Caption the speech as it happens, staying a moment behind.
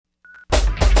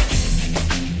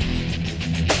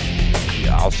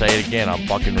say it again. I'm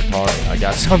fucking retarded. I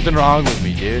got something wrong with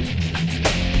me, dude.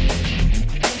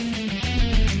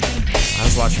 I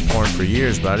was watching porn for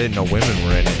years, but I didn't know women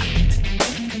were in it.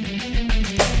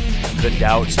 The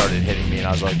doubt started hitting me, and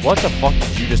I was like, what the fuck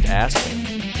did you just ask me?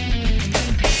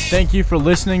 Thank you for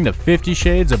listening to 50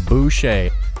 Shades of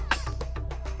Boucher.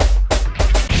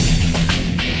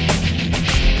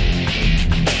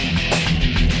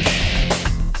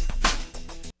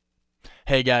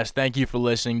 Hey guys, thank you for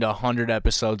listening to 100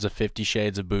 episodes of 50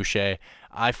 Shades of Boucher.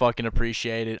 I fucking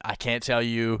appreciate it. I can't tell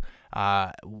you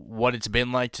what it's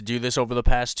been like to do this over the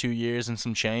past 2 years and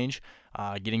some change.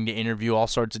 Getting to interview all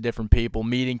sorts of different people,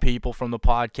 meeting people from the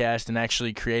podcast, and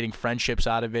actually creating friendships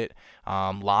out of it.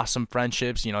 Lost some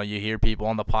friendships. You know, you hear people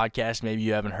on the podcast maybe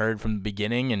you haven't heard from the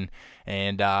beginning,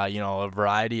 and you know, a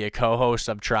variety of co-hosts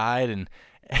I've tried, and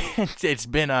it's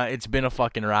been a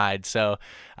fucking ride. So,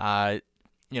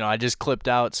 you know, I just clipped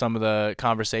out some of the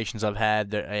conversations I've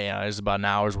had. There's about an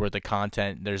hour's worth of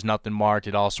content. There's nothing marked.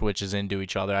 It all switches into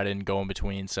each other. I didn't go in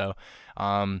between. So,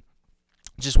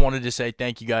 just wanted to say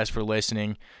thank you guys for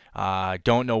listening.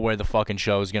 Don't know where the fucking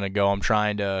show is gonna go. I'm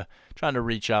trying to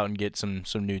reach out and get some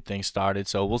new things started.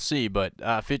 So we'll see. But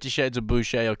 50 Shades of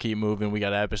Boucher will keep moving. We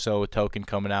got an episode with Token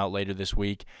coming out later this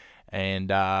week, and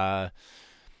on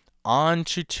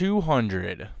to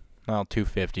 200. Well,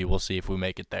 250. We'll see if we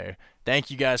make it there.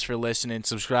 Thank you guys for listening.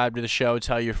 Subscribe to the show.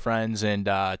 Tell your friends. And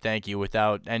thank you.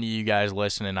 Without any of you guys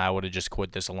listening, I would have just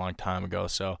quit this a long time ago.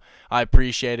 So I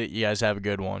appreciate it. You guys have a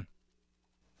good one.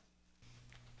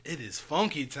 It is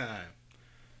funky time.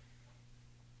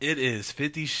 It is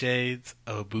 50 Shades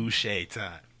of Boucher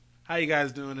time. How you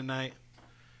guys doing tonight?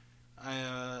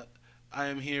 I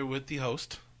am here with the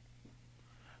host,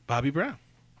 Bobby Brown.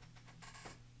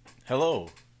 Hello.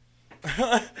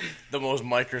 The most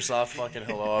Microsoft fucking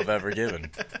hello I've ever given.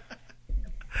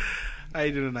 How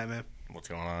you doing tonight, man? What's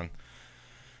going on?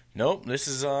 Nope, this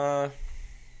is I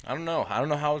don't know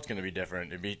how it's gonna be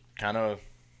different. It'd be kind of,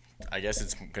 I guess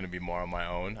it's gonna be more on my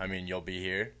own. I mean, you'll be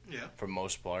here, yeah, for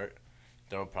most part.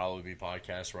 There'll probably be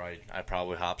podcasts where I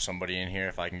probably hop somebody in here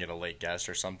if I can get a late guest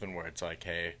or something where it's like,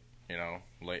 hey, you know,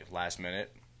 last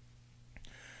minute.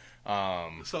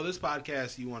 So this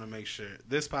podcast, you want to make sure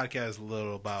this podcast is a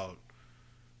little about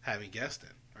having guests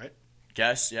in, right?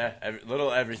 Guests, yeah,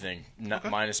 little everything, Okay.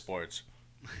 Minus sports.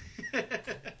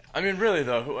 I mean, really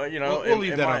though, you know, we'll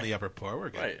leave that on the upper part.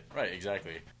 We're good. Right,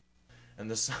 exactly.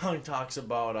 And the song talks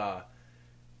about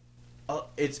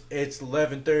it's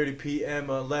 11:30 p.m.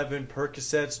 11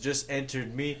 Percocets just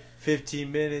entered me.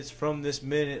 15 minutes from this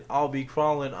minute, I'll be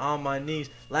crawling on my knees,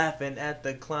 laughing at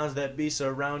the clowns that be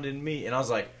surrounding me. And I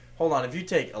was like, hold on, if you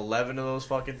take 11 of those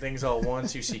fucking things all at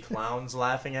once, you see clowns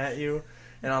laughing at you.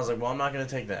 And I was like, well, I'm not going to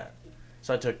take that.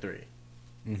 So I took 3.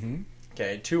 Mm-hmm.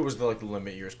 Okay, 2 was the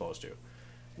limit you were supposed to.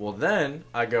 Well, then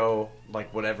I go,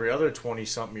 like what every other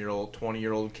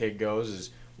 20-year-old kid goes is,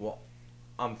 well,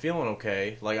 I'm feeling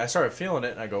okay. Like, I started feeling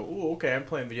it, and I go, ooh, okay, I'm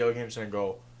playing video games, and I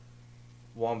go,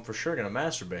 well, I'm for sure going to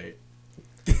masturbate.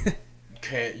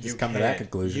 Just come to that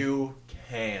conclusion. You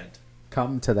can't.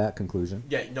 Come to that conclusion.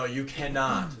 Yeah, no, you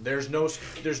cannot. There's no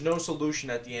solution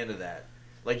at the end of that.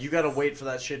 Like, you gotta wait for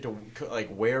that shit to, like,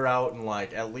 wear out in,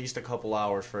 like, at least a couple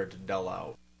hours for it to dull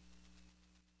out.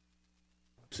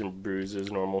 And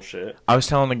bruises, normal shit. I was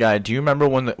telling the guy, do you remember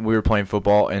when we were playing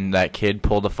football and that kid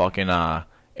pulled a fucking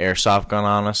airsoft gun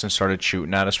on us and started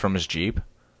shooting at us from his Jeep?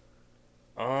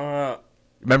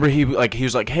 Remember he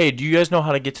was like, hey, do you guys know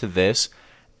how to get to this?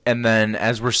 And then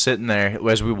as we're sitting there,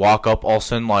 as we walk up, all of a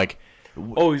sudden, like...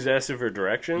 Oh, he's asking for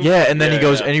directions? Yeah, and then he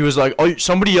goes, and he was like, oh,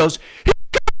 somebody yells...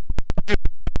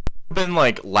 Been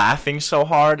like laughing so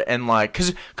hard and like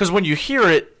because when you hear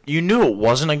it you knew it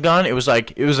wasn't a gun. It was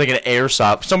like an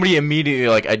airsoft. Somebody immediately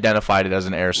like identified it as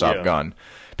an airsoft gun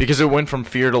because it went from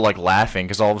fear to like laughing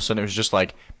because all of a sudden it was just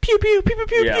like pew pew pew pew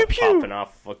pew pew pew popping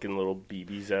off fucking little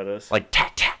BBs at us like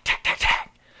tack tack tack tack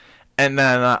tack. And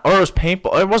then or it was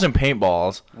paintball. It wasn't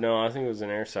paintballs. No, I think it was an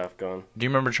airsoft gun. Do you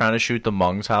remember trying to shoot the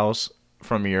Mung's house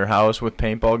from your house with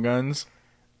paintball guns?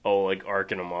 Oh, like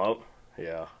arcing them up?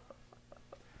 Yeah.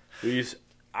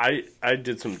 I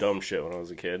did some dumb shit when I was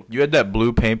a kid. You had that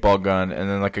blue paintball gun and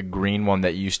then like a green one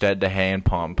that you used to have to hand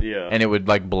pump. Yeah. And it would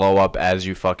like blow up as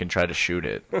you fucking try to shoot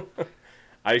it.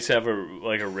 I used to have a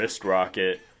wrist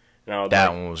rocket. And I would,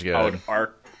 that one was good. I would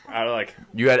arc. I like.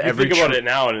 You had every. Think about it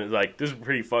now, and it's like this is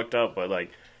pretty fucked up. But like,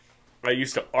 I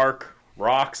used to arc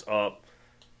rocks up,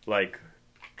 like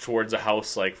towards a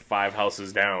house like 5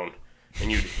 houses down,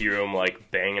 and you'd hear them like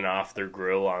banging off their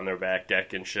grill on their back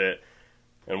deck and shit.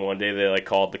 And one day they like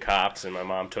called the cops, and my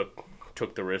mom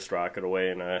took the wrist rocket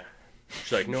away, and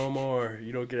She's like, no more.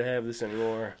 You don't get to have this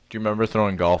anymore. Do you remember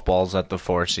throwing golf balls at the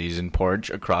Four Seasons porch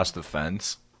across the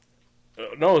fence?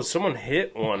 No, someone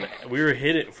hit one. We were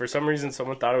hit it. For some reason,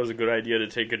 someone thought it was a good idea to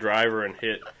take a driver and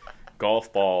hit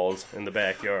golf balls in the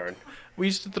backyard. We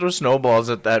used to throw snowballs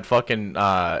at that fucking,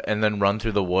 and then run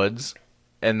through the woods.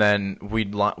 And then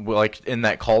we'd, like, in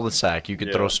that cul-de-sac, you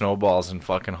could throw snowballs and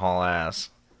fucking haul ass.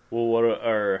 Well,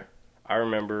 I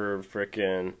remember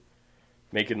frickin'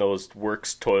 making those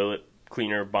Works toilet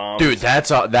cleaner bombs. Dude,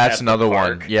 that's another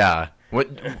one. Yeah.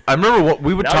 I remember what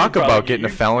we would talk about getting a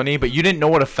felony, but you didn't know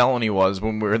what a felony was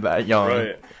when we were that young.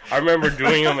 Right. I remember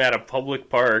doing them at a public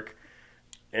park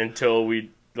until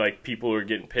people were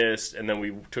getting pissed, and then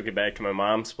we took it back to my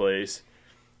mom's place.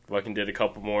 Fucking did a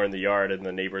couple more in the yard, and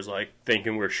the neighbors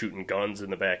thinking we're shooting guns in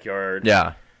the backyard.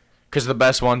 Yeah, because the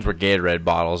best ones were Gatorade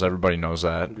bottles. Everybody knows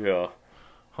that. Yeah.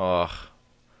 Ugh.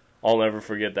 I'll never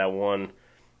forget that one.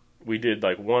 We did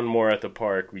one more at the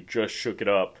park. We just shook it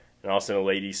up, and all of a sudden a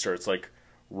lady starts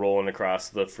rolling across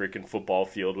the freaking football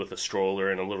field with a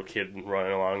stroller and a little kid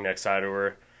running along next side of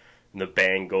her. And the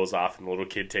bang goes off, and the little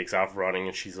kid takes off running,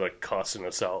 and she's cussing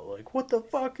us out, what the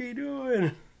fuck are you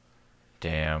doing?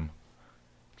 Damn.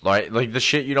 Like the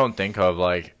shit you don't think of,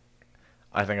 I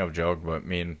think I've joked, but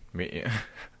me and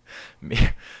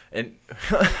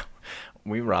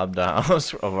we robbed a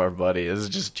house of our buddy. This is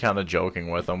just kind of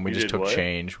joking with him. We just took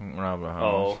change. We robbed a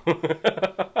house.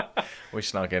 Oh. We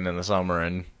snuck in the summer,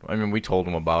 and we told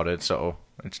him about it, so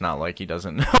it's not like he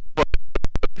doesn't know.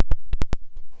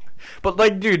 But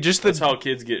dude, that's how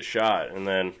kids get shot, and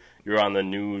then you're on the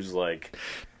news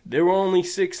they were only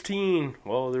 16.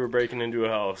 Well, they were breaking into a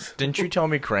house. Didn't you tell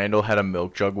me Crandall had a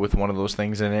milk jug with one of those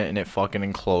things in it, and it fucking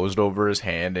enclosed over his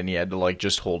hand, and he had to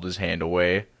just hold his hand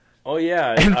away? Oh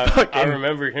yeah, I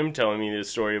remember him telling me this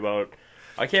story about.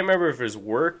 I can't remember if it was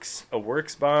a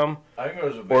Works bomb. I think it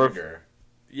was a vinegar.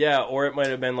 Or it might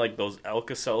have been those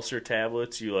Alka-Seltzer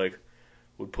tablets you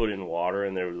would put in water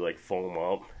and they would foam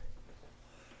up.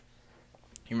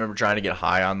 You remember trying to get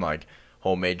high on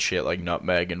homemade shit like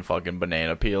nutmeg and fucking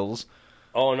banana peels?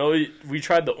 Oh no, we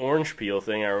tried the orange peel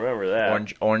thing. I remember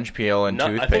that. Orange peel and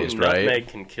toothpaste, I think right? Nutmeg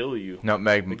can kill you.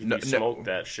 Nutmeg. If you smoke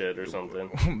that shit or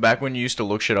something. Back when you used to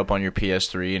look shit up on your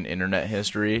PS3 and internet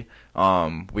history,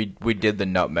 we did the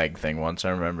nutmeg thing once. I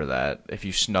remember that. If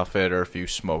you snuff it or if you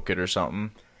smoke it or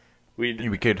something,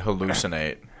 we could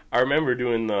hallucinate. I remember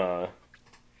doing the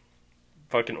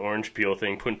fucking orange peel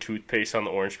thing, putting toothpaste on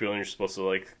the orange peel, and you're supposed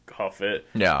to huff it.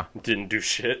 Yeah. Didn't do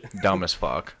shit. Dumb as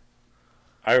fuck.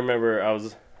 I remember I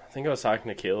think I was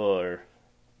talking to Kayla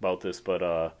about this,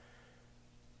 but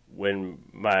when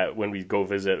we go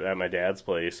visit at my dad's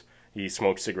place, he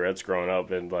smoked cigarettes growing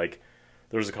up, and there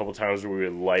was a couple times where we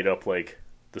would light up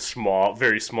the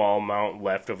very small amount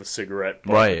left of a cigarette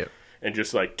butt, right, and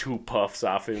just 2 puffs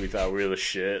off it. And we thought we were the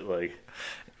shit.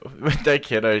 With that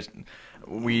kid,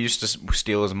 we used to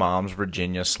steal his mom's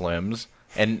Virginia Slims.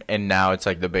 And now it's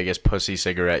the biggest pussy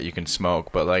cigarette you can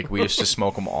smoke. But we used to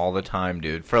smoke them all the time,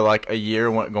 dude. For a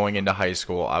year going into high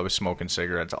school, I was smoking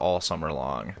cigarettes all summer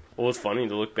long. Well, it's funny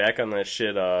to look back on that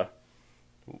shit.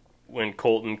 When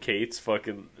Colton Cates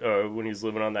when he was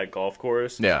living on that golf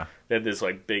course, yeah, they had this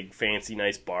big fancy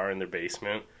nice bar in their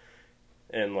basement,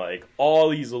 and all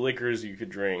these liquors you could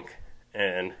drink,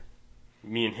 and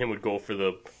me and him would go for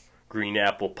the green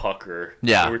apple pucker.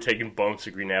 Yeah, we were taking bumps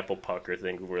of green apple pucker.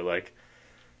 Thinking we're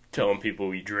telling people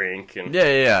we drink and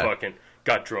fucking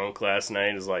got drunk last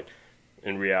night. Is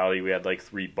in reality we had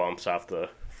 3 bumps off the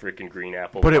freaking green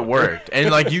apple. But it worked,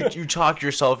 and you talked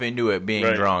yourself into it being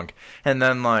drunk, and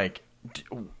then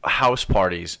house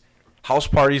parties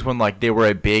when they were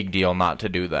a big deal not to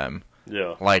do them.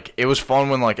 Yeah, it was fun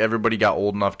when everybody got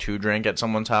old enough to drink at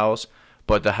someone's house,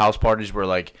 but the house parties were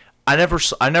I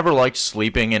never liked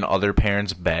sleeping in other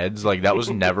parents' beds. That was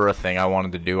never a thing I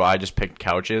wanted to do. I just picked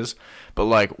couches.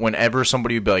 But whenever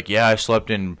somebody would be yeah, I slept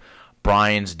in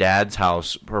Brian's dad's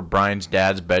house or Brian's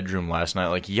dad's bedroom last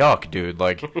night. Yuck, dude.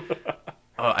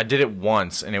 I did it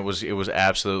once, and it was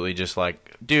absolutely just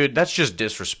dude, that's just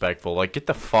disrespectful. Get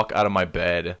the fuck out of my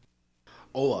bed.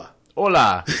 Hola.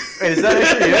 Wait, is that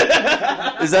actually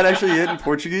it? Is that actually it in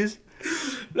Portuguese?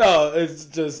 No, it's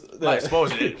just. I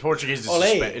suppose Portuguese is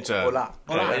it's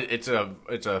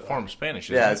a form of Spanish.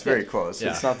 Isn't it? It's very close. Yeah.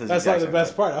 It's not That's the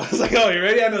best part. I was oh, you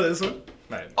ready? I know this one.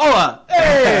 Right. Hola,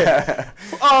 hey,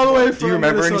 all the way from Do you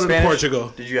remember Minnesota any Spanish? to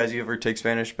Portugal. Did you guys ever take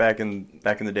Spanish back in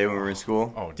the day when we were in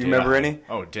school? Oh, do you remember any?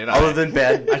 Oh, did I? Other than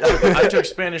bad. I took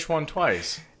Spanish 1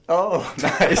 twice. Oh,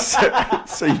 nice.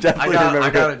 So you definitely remember. I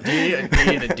got a D,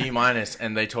 and a D minus,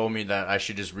 and they told me that I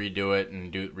should just redo it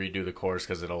and redo the course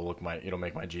because it'll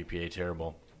make my GPA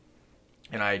terrible.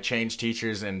 And I changed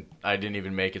teachers, and I didn't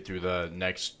even make it through the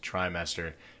next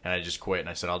trimester, and I just quit. And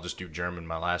I said I'll just do German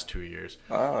my last 2 years.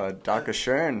 Oh, Danke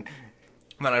schön.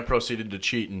 And then I proceeded to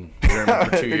cheat in German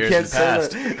for 2 You years can't and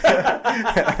say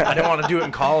passed. I didn't want to do it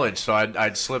in college, so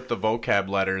I'd slip the vocab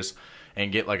letters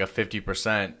and get like a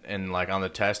 50% and like on the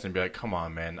test and be like, come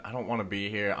on, man, I don't want to be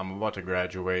here. I'm about to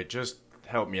graduate. Just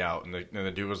help me out. And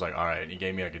the dude was like, all right. And he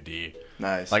gave me like a D.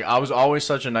 Nice. Like I was always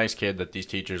such a nice kid that these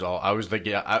teachers I was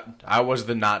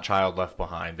the not child left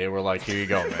behind. They were like, here you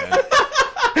go, man.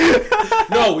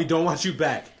 No, we don't want you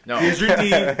back. No. Here's your D.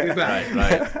 You're back.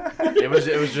 Right. It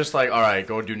was just like, all right,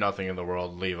 go do nothing in the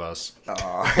world. Leave us.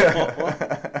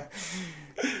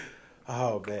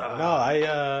 Oh man,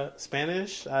 no,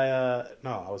 Spanish. I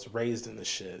was raised in this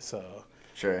shit, so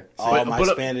Sure. all my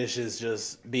Spanish is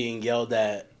just being yelled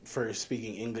at for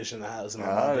speaking English in the house, and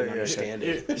my mom didn't understand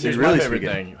it. Here's my favorite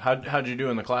thing. How'd you do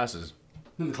in the classes?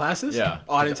 In the classes? Yeah.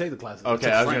 Oh, I didn't take the classes.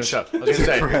 Okay, I was gonna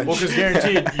say, well, because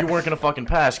guaranteed you weren't gonna fucking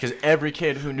pass, because every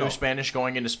kid who knew Spanish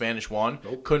going into Spanish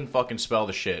 1 couldn't fucking spell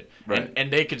the shit, Right.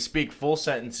 and they could speak full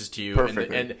sentences to you,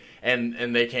 Perfectly.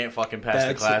 and they can't fucking pass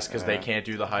the class because they can't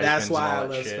do the hyphens. That's why and all I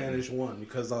that love shit. Spanish 1,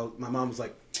 because my mom was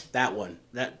like, that one,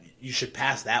 that you should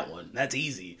pass that one. That's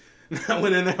easy. And I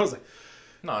went in there, I was like,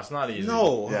 No, it's not easy.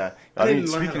 no, Yeah. I I mean,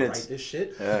 didn't learn how to speaking write this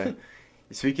shit.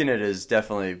 Speaking it is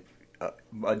definitely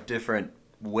a different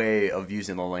way of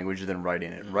using the language than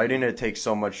writing it. Writing it takes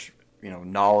so much,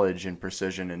 knowledge and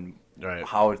precision and Right.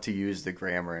 how to use the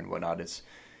grammar and whatnot.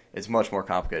 It's much more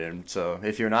complicated. And so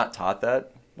if you're not taught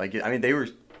that, they were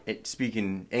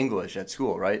speaking English at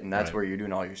school, right? And that's Right. where you're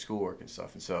doing all your schoolwork and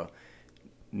stuff. And so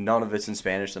none of it's in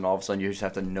Spanish. Then all of a sudden you just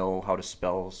have to know how to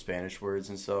spell Spanish words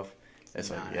and stuff.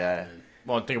 It's like, yeah.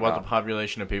 Well, think about the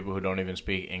population of people who don't even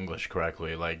speak English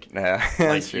correctly. Like, Yeah,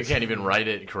 like you can't even write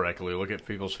it correctly. Look at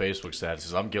people's Facebook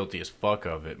statuses. I'm guilty as fuck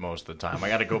of it most of the time. I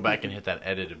got to go back and hit that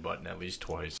edited button at least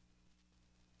twice.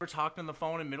 Ever talked on the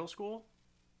phone in middle school?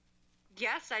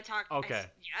 Yes, I talked. Okay.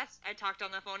 Yes, I talked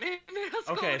on the phone in middle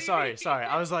school. Okay, sorry.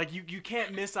 I was like, you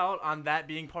can't miss out on that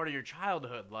being part of your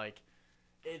childhood. Like,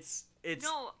 it's.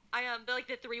 No,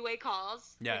 the three-way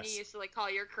calls. Yes. When you used to call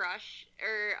your crush,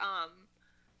 or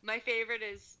my favorite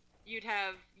is you'd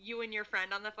have you and your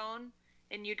friend on the phone,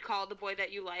 and you'd call the boy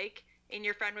that you like, and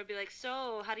your friend would be like,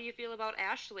 "So, how do you feel about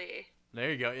Ashley?"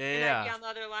 There you go. Yeah, And yeah. I'd be on the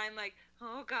other line like,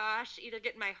 "Oh gosh, either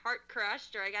getting my heart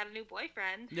crushed or I got a new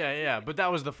boyfriend." Yeah. But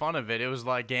that was the fun of it. It was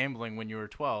like gambling when you were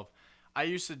 12. I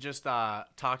used to just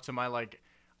talk to my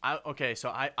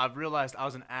I've realized I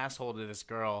was an asshole to this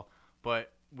girl,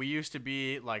 but we used to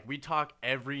be like, we'd talk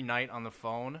every night on the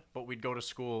phone, but we'd go to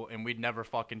school and we'd never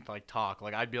fucking talk.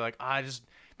 Like, I'd be like,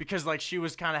 because like she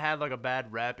was kind of had like a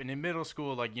bad rep, and in middle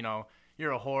school, like,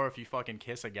 you're a whore if you fucking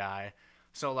kiss a guy.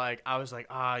 So like I was like,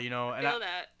 and I feel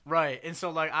that. right. And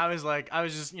so like I was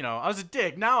just, I was a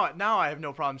dick. Now I have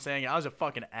no problem saying it. I was a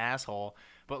fucking asshole.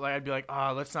 But like I'd be like,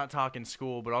 let's not talk in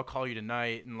school, but I'll call you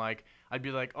tonight. And like I'd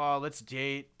be like, let's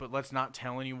date, but let's not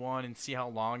tell anyone and see how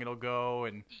long it'll go.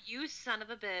 And You son of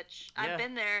a bitch. Yeah. I've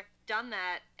been there, done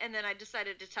that, and then I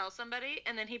decided to tell somebody,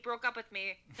 and then he broke up with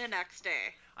me the next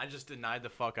day. I just denied the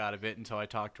fuck out of it until I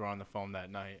talked to her on the phone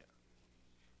that night.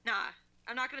 Nah.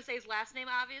 I'm not going to say his last name,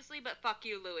 obviously, but fuck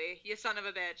you, Louie. You son of a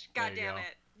bitch. God There you damn go.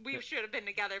 it. We should have been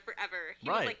together forever. He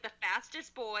Right. was like the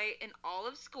fastest boy in all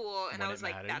of school, and When I it was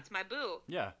like, mattered. that's my boo.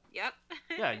 Yeah. Yep.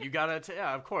 Yeah, you gotta,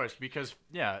 yeah, of course, because,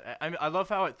 yeah, I love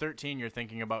how at 13 you're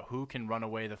thinking about who can run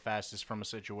away the fastest from a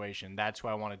situation. That's who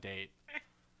I want to date.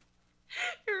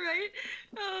 Right?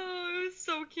 Oh, it was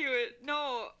so cute.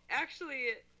 No, actually,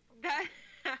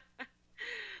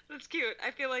 that's cute.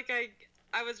 I feel like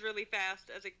I was really fast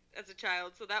as a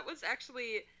child, so that was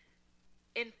actually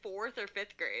in 4th or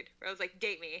 5th grade, where I was like,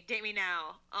 date me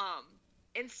now.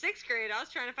 In 6th grade, I was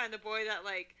trying to find the boy that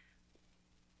like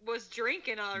was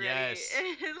drinking already Yes.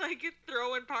 and like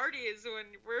throwing parties when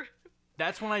we're.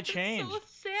 That's when I changed. So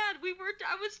sad.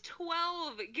 I was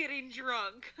 12 getting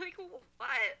drunk. Like what?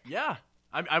 Yeah.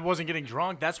 I wasn't getting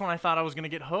drunk. That's when I thought I was going to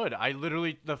get hood. I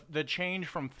literally, the change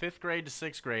from 5th grade to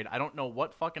 6th grade, I don't know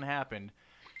what fucking happened,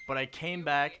 but I came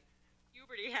back.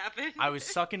 Puberty happened. I was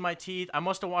sucking my teeth. I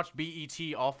must have watched BET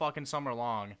all fucking summer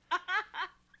long.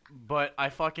 But I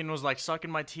fucking was like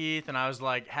sucking my teeth, and I was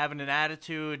like having an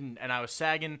attitude, and I was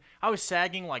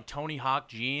sagging like Tony Hawk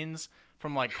jeans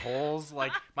from like Kohl's.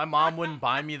 Like my mom wouldn't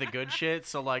buy me the good shit,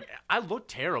 so like I looked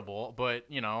terrible, but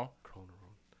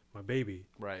My baby.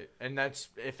 Right. And that's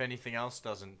if anything else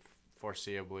doesn't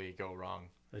foreseeably go wrong.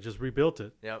 I just rebuilt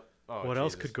it. Yep. Oh, What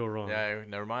else Jesus. could go wrong? Yeah,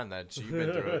 never mind that. So you've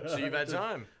been through it. So you've had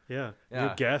time. Yeah. Yeah.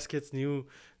 New gaskets, new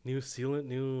sealant,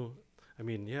 new I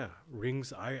mean, yeah,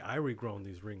 rings. I regrown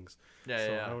these rings. Yeah,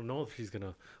 So yeah. I don't know if she's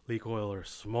gonna leak oil or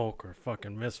smoke or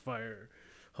fucking misfire.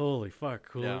 Holy fuck!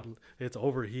 Yeah. It's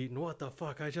overheating. What the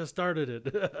fuck? I just started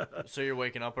it. So you're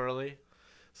waking up early?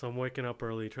 So I'm waking up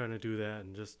early trying to do that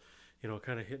and just,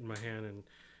 kind of hitting my hand.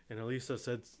 And Elisa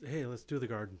said, hey, let's do the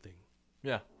garden thing.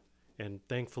 Yeah. And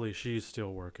thankfully she's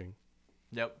still working.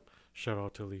 Yep. Shout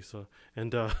out to Lisa.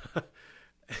 And,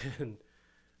 and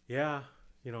yeah,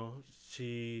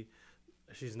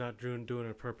 she's not doing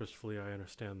it purposefully. I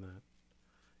understand that.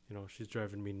 She's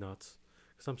driving me nuts.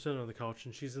 Because I'm sitting on the couch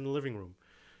and she's in the living room.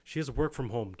 She has work from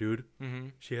home, dude. Mm-hmm.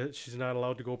 She's not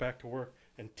allowed to go back to work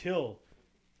until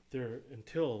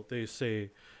they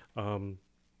say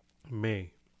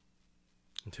May.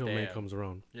 Until May Damn. comes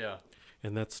around. Yeah.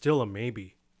 And that's still a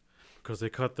maybe. Because they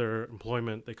cut their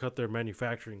employment, they cut their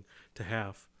manufacturing to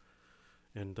half.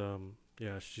 And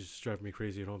yeah, she's driving me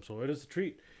crazy at home. So it is a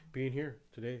treat being here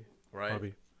today, Right.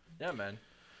 Bobby. Yeah, man.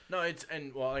 No,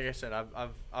 well, like I said,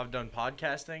 I've done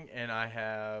podcasting and I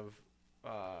have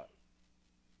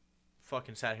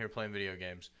fucking sat here playing video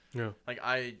games. Yeah. Like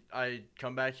I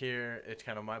come back here, it's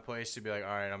kind of my place to be like, all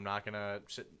right, I'm not gonna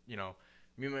sit.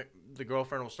 Me and the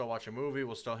girlfriend will still watch a movie,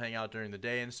 we'll still hang out during the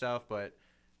day and stuff, but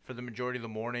for the majority of the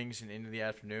mornings and into the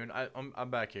afternoon, I'm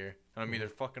back here and I'm either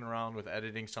fucking around with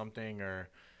editing something or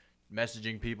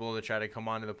messaging people to try to come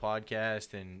onto the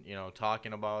podcast and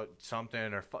talking about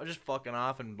something or just fucking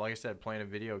off and, like I said, playing a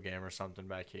video game or something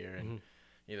back here and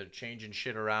either changing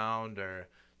shit around or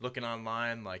looking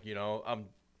online. Like I'm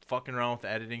fucking around with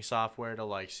editing software to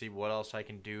like see what else I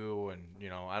can do, and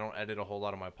I don't edit a whole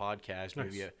lot of my podcast.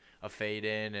 Nice. Maybe a fade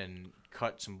in and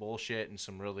cut some bullshit in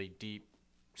some really deep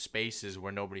spaces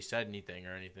where nobody said anything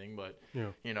or anything, but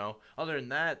Yeah. Other than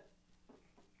that,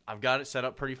 I've got it set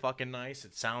up pretty fucking nice.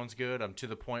 It sounds good. I'm to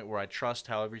the point where I trust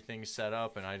how everything's set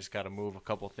up, and I just got to move a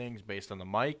couple things based on the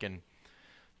mic, and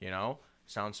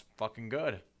sounds fucking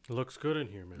good. It looks good in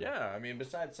here, man. Yeah, I mean,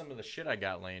 besides some of the shit I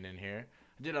got laying in here,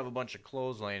 I did have a bunch of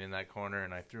clothes laying in that corner,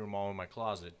 and I threw them all in my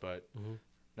closet, but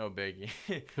no biggie.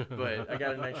 But I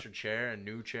got an extra chair, a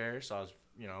new chair, so I was,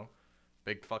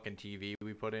 big fucking TV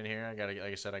we put in here. Like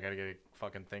I said, I gotta get a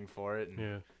fucking thing for it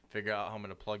and figure out how I'm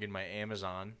gonna plug in my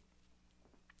Amazon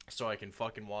so I can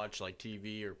fucking watch like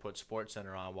TV or put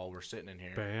SportsCenter on while we're sitting in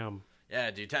here. Bam. Yeah,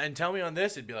 dude. And tell me on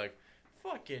this, it'd be like,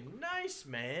 fucking nice,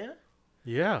 man.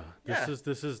 Yeah. Yeah.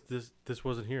 This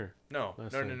wasn't here. No.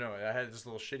 Last time. I had this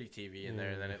little shitty TV in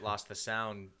there, and then it lost the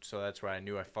sound, so that's where I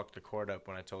knew I fucked the cord up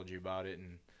when I told you about it.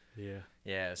 And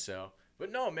Yeah. so,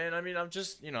 but no, man. I mean, I'm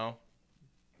just, I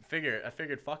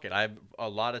figured, fuck it. I have a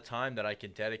lot of time that I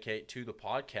can dedicate to the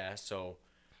podcast, so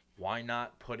why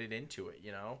not put it into it?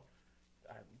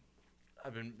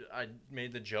 I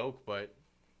made the joke, but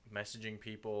messaging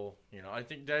people, I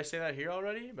think, did I say that here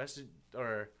already? What's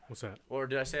that? Or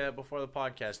did I say that before the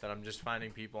podcast, that I'm just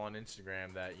finding people on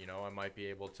Instagram that, I might be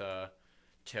able to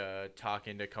talk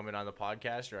into coming on the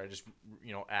podcast, or I just,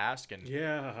 ask. And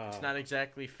Yeah. it's not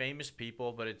exactly famous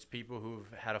people, but it's people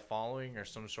who've had a following or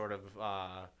some sort of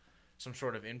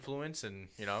influence, and,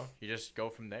 you just go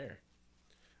from there.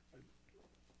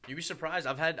 You'd be surprised.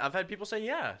 I've had people say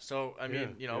yeah. So I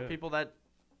mean, Yeah. people that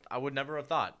I would never have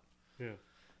thought. Yeah.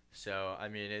 So I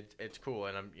mean, it's cool,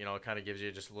 and I'm it kind of gives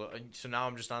you just a little. So now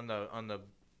I'm just on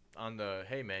the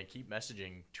hey man, keep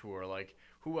messaging tour. Like,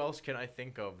 who else can I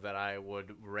think of that I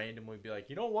would randomly be like,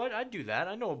 you know what, I'd do that.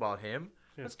 I know about him.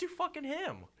 Yeah. Let's do fucking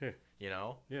him.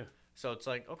 Yeah. Yeah. So it's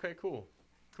like, okay, cool.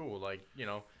 Like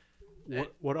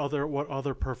What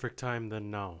other perfect time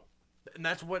than now? And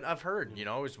that's what I've heard,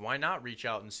 is why not reach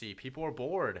out and see? People are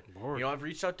bored. I've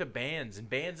reached out to bands, and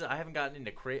bands I haven't gotten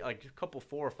into like a couple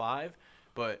 4 or 5,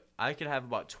 but I could have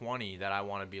about 20 that I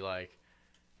want to be like,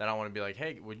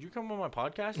 hey, would you come on my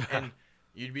podcast? And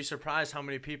you'd be surprised how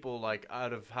many people, like,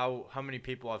 out of how many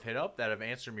people I've hit up that have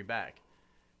answered me back.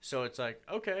 So it's like,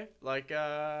 okay, like,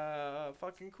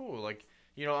 fucking cool. Like,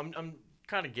 I'm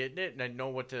kind of getting it, and I know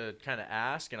what to kind of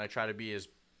ask, and I try to be as,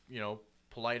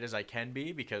 polite as I can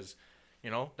be, because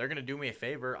they're gonna do me a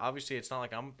favor. Obviously, it's not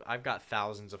like I've got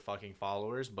thousands of fucking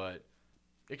followers, but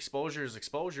exposure is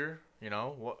exposure.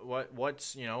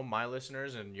 What's my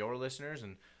listeners and your listeners,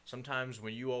 and sometimes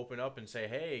when you open up and say,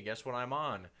 hey, guess what I'm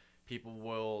on, people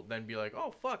will then be like,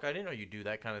 oh fuck, I didn't know you do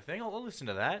that kind of thing. I'll listen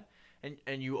to that,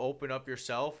 and you open up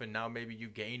yourself, and now maybe you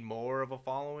gain more of a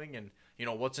following, and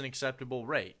what's an acceptable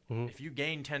rate? If you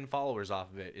gain 10 followers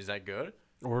off of it, is that good?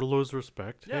 Or lose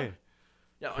respect. Yeah. Hey.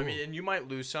 Yeah, I mean, and you might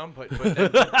lose some, but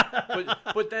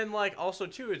but then like also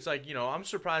too, it's like, you know, I'm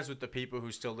surprised with the people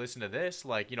who still listen to this.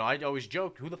 Like, you know, I always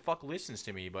joke, who the fuck listens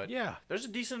to me? But Yeah. there's a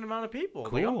decent amount of people.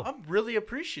 Cool. Like, I'm really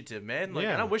appreciative, man. Like,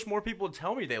 Yeah. and I wish more people would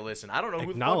tell me they listen. I don't know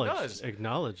who the fuck does.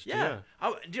 Acknowledged. Yeah,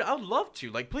 dude, I would love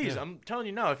to. Like, please, Yeah. I'm telling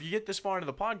you now, if you get this far into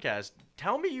the podcast,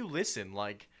 tell me you listen.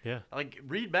 Like, Yeah.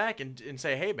 read back and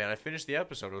say, hey, man, I finished the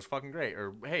episode. It was fucking great.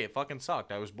 Or, hey, it fucking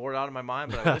sucked. I was bored out of my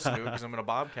mind, but I listened to it because I'm in a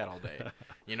Bobcat all day.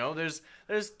 You know, there's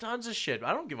tons of shit.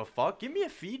 I don't give a fuck. Give me a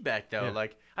feedback, though. Yeah.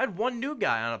 Like, I had one new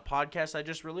guy on a podcast I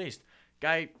just released.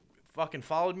 Guy fucking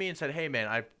followed me and said, hey, man,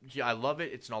 I love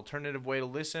it. It's an alternative way to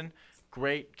listen.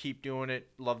 Great. Keep doing it.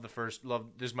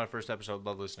 This is my first episode.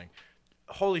 Love listening.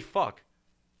 Holy fuck.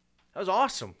 That was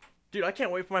awesome. Dude, I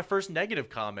can't wait for my first negative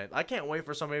comment. I can't wait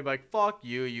for somebody to be like, fuck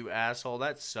you, you asshole.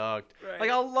 That sucked. Right.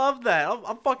 Like, I love that.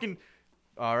 I'm fucking...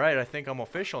 All right, I think I'm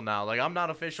official now. Like, I'm not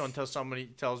official until somebody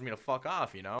tells me to fuck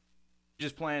off, you know? You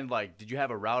just planned, like, did you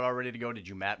have a route already to go? Did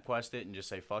you map quest it and just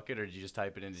say fuck it? Or did you just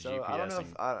type it into So GPS? I don't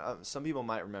know if some people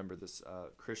might remember this.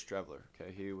 Chris Strevler.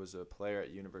 Okay, he was a player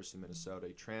at University of Minnesota.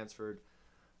 He transferred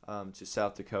to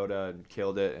South Dakota and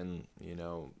killed it, and you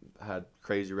know had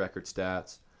crazy record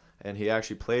stats. And he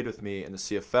actually played with me in the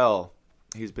CFL.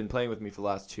 He's been playing with me for the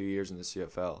last 2 years in the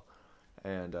CFL,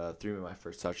 and threw me my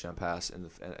first touchdown pass in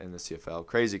the CFL.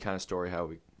 Crazy kind of story how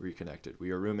we reconnected.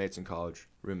 We were roommates in college,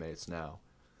 roommates now.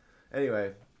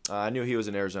 Anyway, I knew he was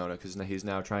in Arizona because he's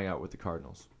now trying out with the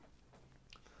Cardinals.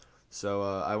 So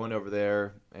I went over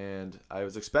there, and I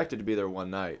was expected to be there one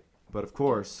night. But of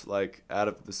course, like out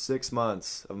of the 6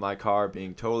 months of my car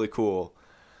being totally cool,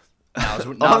 Now's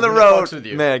on when the it road, fucks with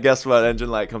you. man, guess what? Engine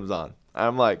light comes on.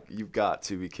 I'm like, you've got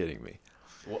to be kidding me.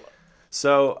 Well,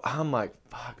 So I'm like,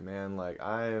 fuck, man. Like,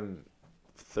 I am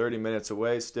 30 minutes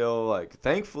away still. Like,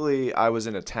 thankfully, I was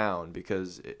in a town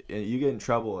because you get in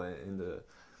trouble in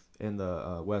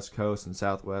the West Coast and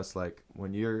Southwest. Like,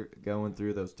 when you're going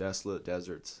through those desolate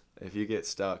deserts, if you get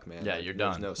stuck, man, Yeah, like, you're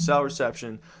there's done. no cell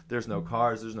reception. There's no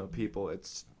cars. There's no people.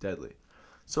 It's deadly.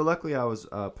 So luckily, I was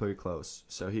pretty close.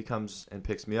 So he comes and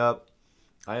picks me up.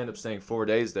 I end up staying 4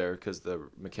 days there because the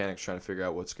mechanic's trying to figure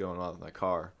out what's going on with my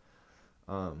car.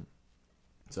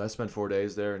 So I spent 4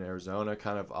 days there in Arizona,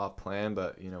 kind of off plan,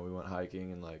 but you know we went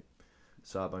hiking and like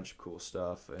saw a bunch of cool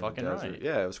stuff. In the Fucking desert. right.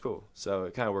 Yeah, it was cool. So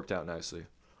it kind of worked out nicely.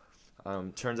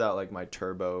 Turns out like my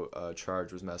turbo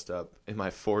charge was messed up in my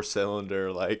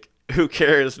 4-cylinder. Like, who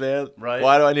cares, man? Right.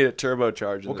 Why do I need a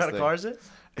turbocharge? what kind of car is it?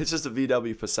 It's just a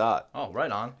VW Passat. Oh, right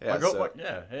on. Yeah,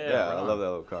 Yeah, Yeah, right I on. love that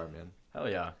little car, man. Hell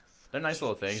yeah. They're nice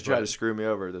little things. She tried but- to screw me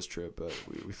over this trip, but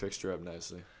we fixed her up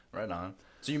nicely. Right on.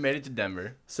 So you made it to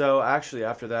Denver. So actually,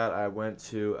 after that, I went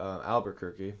to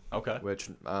Albuquerque, Okay. which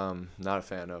not a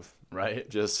fan of. Right.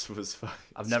 Just was fucking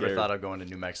I've never scared. thought of going to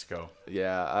New Mexico.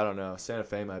 Yeah, I don't know. Santa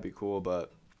Fe might be cool,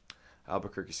 but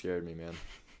Albuquerque scared me, man.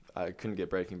 I couldn't get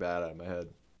Breaking Bad out of my head.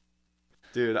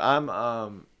 Dude, I'm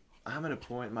at a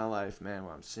point in my life, man,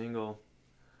 where I'm single,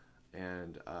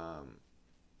 and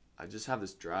I just have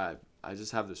this drive. I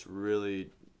just have this really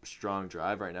strong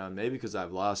drive right now, and maybe because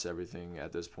I've lost everything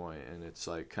at this point, and it's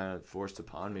like kind of forced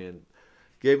upon me and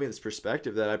gave me this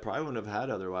perspective that I probably wouldn't have had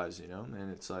otherwise, you know.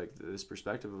 And it's like this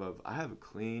perspective of I have a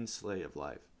clean slate of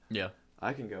life. Yeah.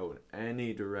 I can go in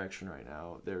any direction right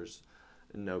now. There's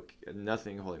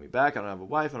nothing holding me back. I don't have a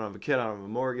wife. I don't have a kid. I don't have a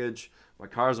mortgage. My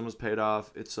car's almost paid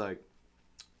off. It's like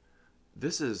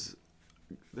this is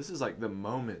like the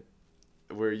moment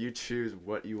where you choose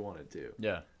what you want to do.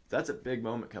 Yeah. That's a big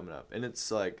moment coming up, and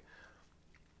it's like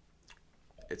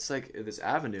this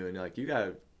avenue, and like you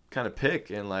gotta kind of pick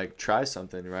and like try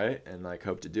something, right, and like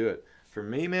hope to do it. For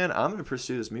me, man, I'm gonna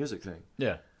pursue this music thing.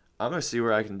 Yeah. I'm gonna see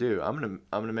where I can do. I'm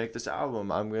gonna make this album.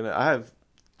 I have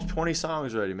 20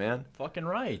 songs ready, man. Fucking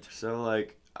right. So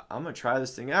like I'm gonna try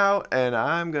this thing out, and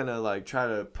I'm gonna like try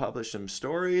to publish some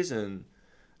stories and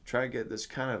try to get this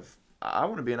kind of. I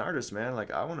want to be an artist, man. Like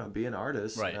I want to be an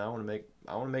artist, Right. and I want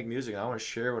to make music. I want to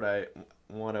share what I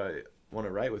want to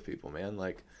write with people, man.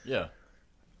 Like Yeah.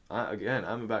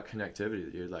 I'm about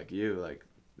connectivity, dude. Like you, like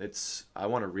I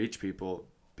want to reach people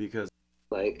because.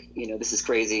 Like, you know, this is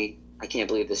crazy. I can't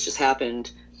believe this just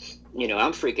happened. You know,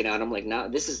 I'm freaking out. I'm like, now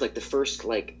this is like the first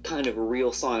like kind of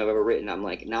real song I've ever written. I'm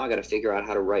like, now I got to figure out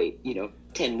how to write, you know,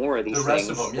 10 more of these The rest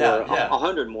things, of them, yeah, or yeah.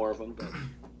 100 more of them. But,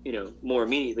 you know, more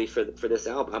immediately for this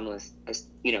album, I'm like,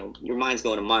 you know, your mind's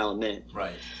going a mile a minute.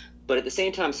 Right. But at the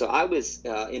same time, so I was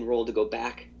enrolled to go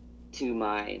back to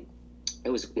it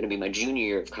was going to be my junior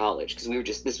year of college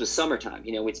because this was summertime.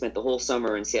 You know, we'd spent the whole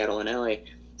summer in Seattle and LA.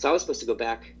 So I was supposed to go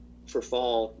back for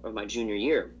fall of my junior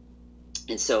year.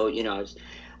 And so, you know,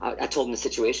 I told him the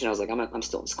situation. I was like, I'm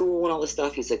still in school and all this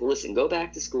stuff. He's like, well, listen, go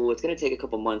back to school. It's going to take a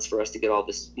couple months for us to get all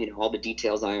this, all the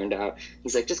details ironed out.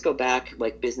 He's like, just go back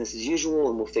like business as usual,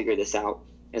 and we'll figure this out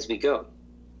as we go.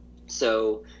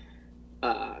 So,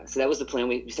 so that was the plan.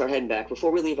 We start heading back. Before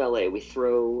we leave LA, we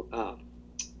throw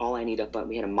All I Need up on.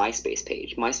 We had a MySpace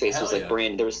page. MySpace was like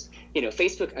brand. There was,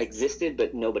 Facebook existed,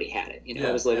 but nobody had it.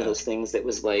 It was like one of those things that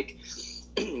was like,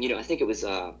 I think it was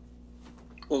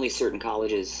only certain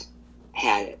colleges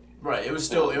had it. Right. It was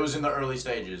still it was in the early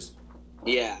stages.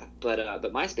 Yeah, but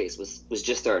MySpace was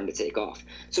just starting to take off.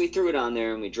 So we threw it on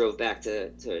there and we drove back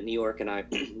to New York, and I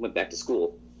went back to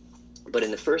school. But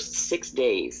in the first 6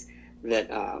 days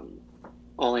that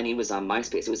All I Need was on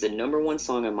MySpace, it was the #1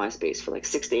 song on MySpace for like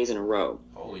 6 days in a row.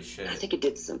 Holy shit. I think it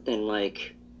did something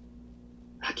like,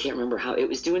 I can't remember how, it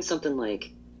was doing something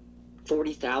like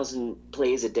 40,000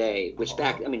 plays a day, which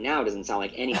now it doesn't sound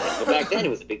like anything, but back then it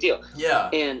was a big deal. Yeah.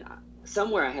 And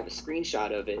somewhere I have a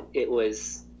screenshot of it. It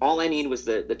was All I Need was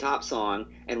the top song,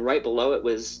 and right below it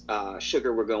was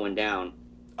Sugar We're Going Down.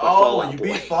 Oh, you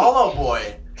beat Fall Out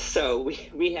Boy. So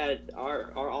we had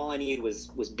our All I Need was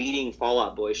beating Fall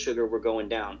Out Boy, Sugar We're Going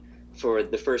Down, for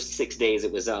the first 6 days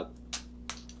it was up,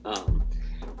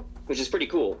 which is pretty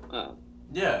cool.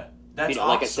 Yeah, that's awesome.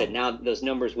 Like I said, now those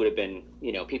numbers would have been,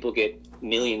 people get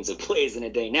millions of plays in a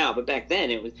day now, but back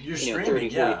then it was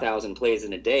 40,000 plays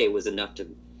in a day was enough to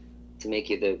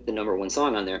make you the #1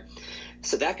 song on there.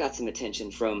 So that got some attention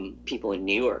from people in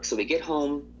New York. So we get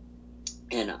home,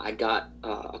 and I got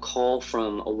a call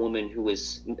from a woman who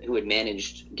had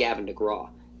managed Gavin DeGraw.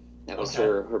 That was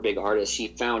her big artist. She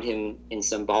found him in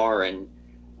some bar in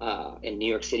New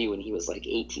York City when he was like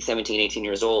 17, 18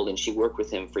 years old, and she worked with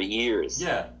him for years.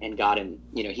 Yeah. And got him.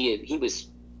 He was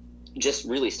just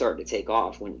really starting to take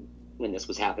off when this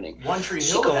was happening. One Tree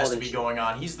Hill has to be going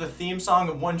on. He's the theme song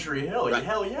of One Tree Hill. Right.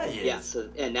 Hell yeah, he is. Yeah, so,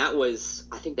 and that was,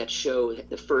 I think that show,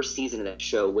 the first season of that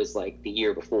show was like the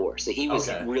year before. So he was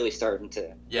really starting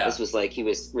to, this was like, he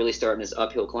was really starting his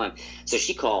uphill climb. So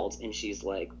she called, and she's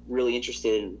like really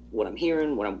interested in what I'm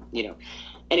hearing,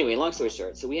 Anyway, long story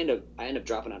short, so I end up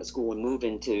dropping out of school and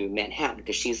moving to Manhattan,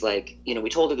 because she's like, we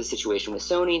told her the situation with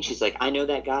Sony, and she's like, I know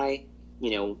that guy,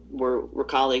 we're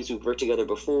colleagues, we've worked together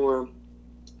before,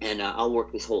 and I'll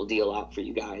work this whole deal out for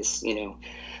you guys,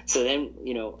 So then,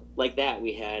 like that,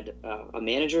 we had a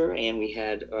manager, and we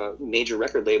had a major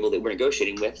record label that we're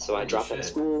negotiating with. So I dropped out of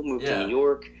school, moved to New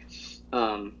York.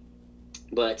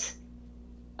 But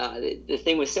the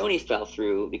thing with Sony fell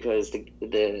through because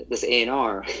this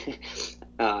A&R,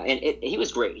 he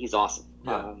was great. He's awesome.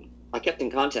 Yeah. I kept in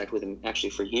contact with him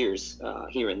actually for years,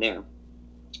 here and there.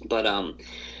 But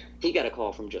he got a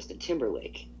call from Justin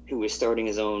Timberlake, who was starting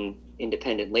his own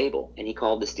independent label, and he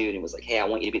called this dude and was like, hey, I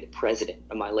want you to be the president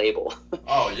of my label.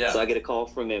 Oh, yeah. So I get a call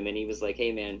from him, and he was like,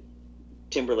 hey, man,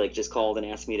 Timberlake just called and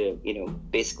asked me to,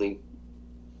 basically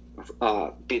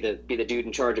be the dude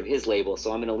in charge of his label,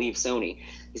 so I'm going to leave Sony.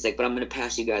 He's like, but I'm going to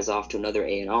pass you guys off to another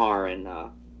A&R, and,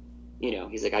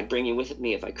 he's like, I'd bring you with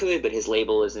me if I could, but his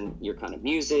label isn't your kind of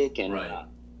music, and, right.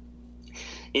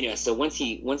 So once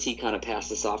he kind of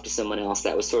passed us off to someone else,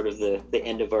 that was sort of the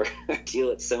end of our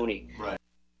deal at Sony. Right.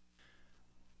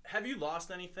 Have you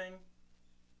lost anything?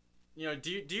 Do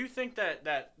you think that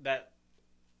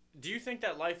do you think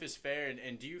that life is fair,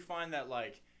 and do you find that,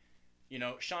 like,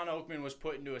 Sean Oakman was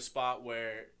put into a spot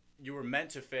where you were meant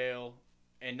to fail,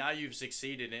 and now you've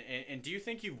succeeded, and do you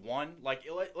think you've won? Like,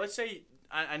 let's say,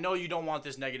 I know you don't want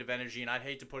this negative energy, and I'd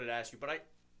hate to put it at you, but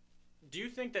do you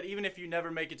think that even if you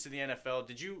never make it to the NFL,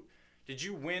 did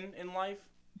you win in life?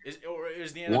 Or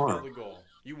is the NFL the goal?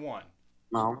 You won.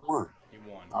 No, I won. You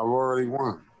won. I've already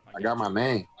won. I got my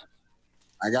name.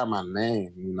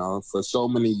 For so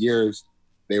many years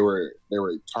they were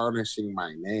tarnishing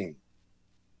my name.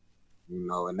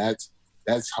 And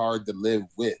that's hard to live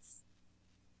with.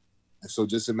 And so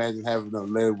just imagine having to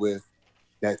live with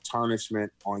that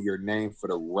tarnishment on your name for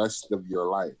the rest of your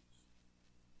life.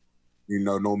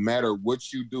 No matter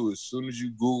what you do, as soon as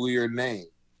you Google your name,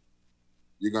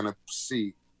 you're going to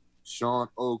see Sean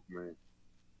Oakman,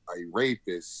 a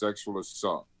rapist, sexual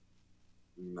assault.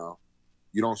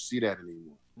 You don't see that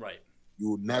anymore. Right. You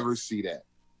will never see that.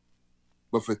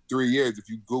 But for 3 years, if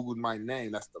you Googled my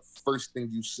name, that's the first thing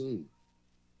you've seen.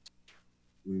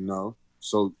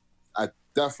 So I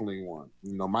definitely won.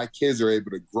 My kids are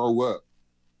able to grow up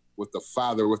with a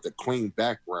father with a clean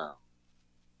background.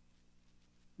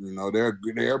 They're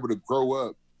able to grow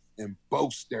up and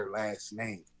boast their last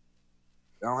name.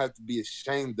 They don't have to be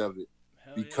ashamed of it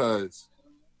because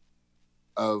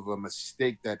of a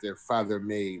mistake that their father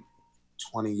made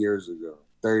 20 years ago,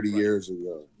 30 years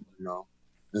ago,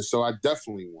 And so I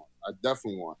definitely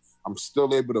want. I'm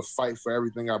still able to fight for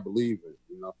everything I believe in.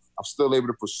 You know, I'm still able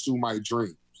to pursue my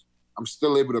dreams. I'm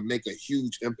still able to make a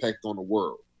huge impact on the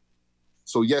world.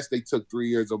 So yes, they took 3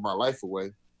 years of my life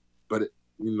away, but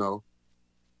you know,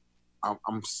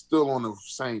 I'm still on the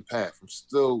same path. I'm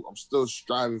still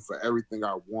striving for everything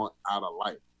I want out of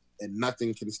life, and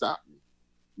nothing can stop me.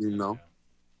 You know,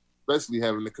 especially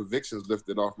having the convictions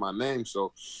lifted off my name.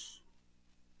 So,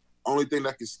 only thing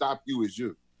that can stop you is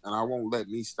you, and I won't let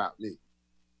me stop me.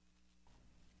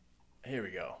 Here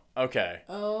we go. Okay.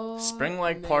 Oh, Spring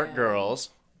Lake man. Park Girls,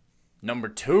 number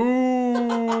 2.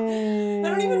 I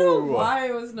don't even know why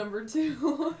it was number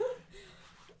 2.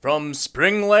 From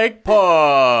Spring Lake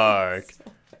Park,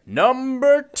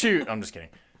 number 2. I'm just kidding.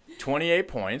 28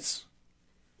 points.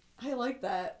 I like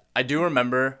that. I do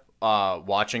remember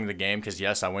watching the game because,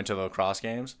 yes, I went to the lacrosse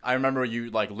games. I remember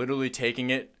you, like, literally taking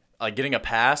it, like, getting a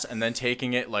pass and then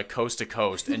taking it, like, coast to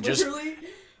coast. And just Literally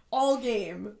all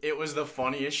game. It was the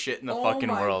funniest shit in the fucking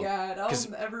world. Oh my god, I'll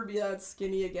never be that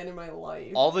skinny again in my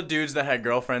life. All the dudes that had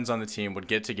girlfriends on the team would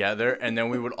get together, and then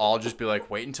we would all just be like,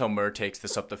 wait until Murr takes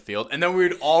this up the field, and then we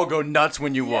would all go nuts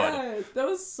when you would. Yeah, that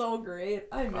was so great.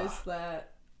 I missed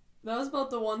that. That was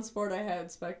about the one sport I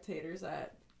had spectators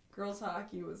at. Girls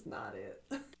hockey was not it.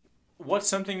 What's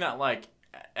something that, like,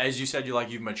 as you said,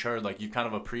 you've matured, like, you've kind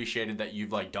of appreciated that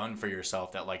you've, like, done for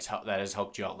yourself that, like, that has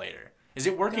helped you out later? Is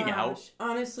it working out?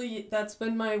 Honestly, that's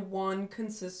been my one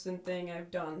consistent thing I've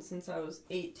done since I was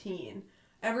 18.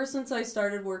 Ever since I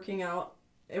started working out,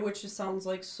 which just sounds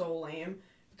like so lame,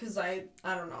 because I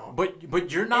don't know. But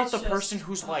you're not the person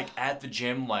who's like at the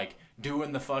gym, like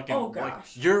doing the fucking. Oh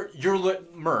gosh.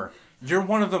 Like, Murr. You're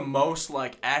one of the most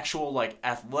like actual like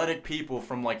athletic people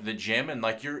from like the gym, and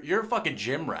like you're a fucking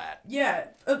gym rat. Yeah,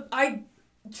 I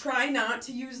try not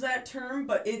to use that term,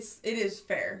 but it is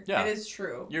fair. Yeah. It is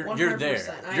true. You're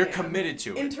there. You're committed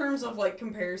to it. In terms of like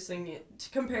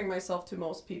comparing myself to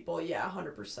most people, yeah,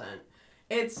 100%.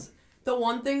 It's the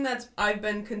one thing I've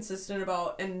been consistent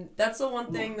about, and that's the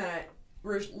one thing that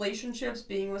relationships,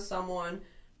 being with someone,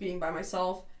 being by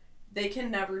myself, they can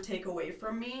never take away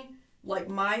from me. Like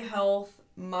my health,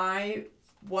 my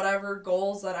whatever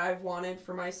goals that I've wanted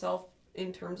for myself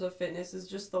in terms of fitness is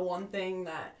just the one thing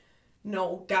that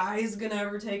no guy's gonna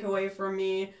ever take away from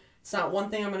me. It's not one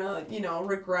thing I'm gonna,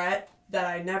 regret that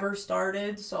I never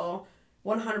started. So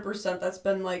 100% that's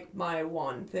been like my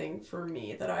one thing for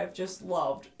me that I've just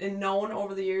loved and known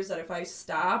over the years that if I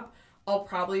stop, I'll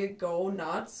probably go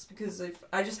nuts, because if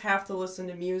I just have to listen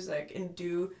to music and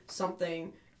do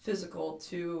something physical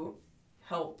to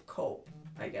help cope,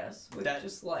 I guess, with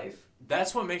just life.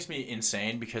 That's what makes me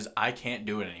insane, because I can't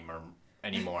do it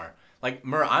anymore. Like,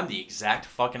 Murr, I'm the exact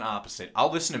fucking opposite.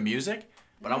 I'll listen to music,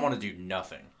 but I want to do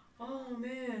nothing. Oh,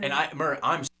 man. And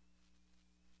I'm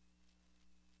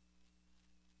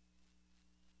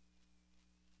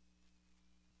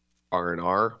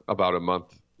R&R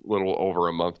about little over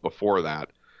a month before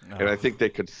that. Oh. And I think they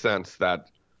could sense that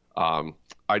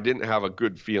I didn't have a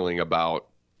good feeling about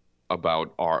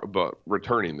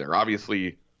returning there.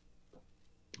 Obviously,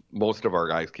 most of our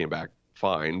guys came back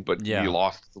fine, but we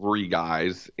lost 3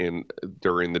 guys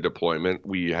during the deployment.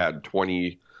 We had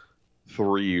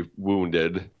 23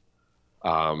 wounded.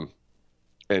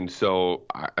 And so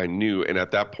I knew, and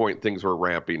at that point things were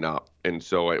ramping up. And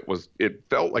so it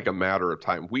felt like a matter of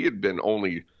time. We had been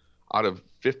only out of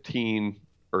 15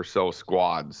 or so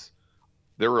squads.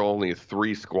 There were only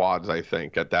 3 squads, I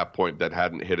think, at that point that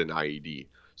hadn't hit an IED.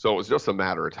 So it was just a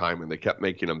matter of time, and they kept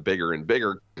making them bigger and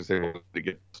bigger because they wanted to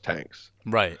get those tanks.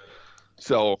 Right.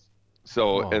 So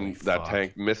that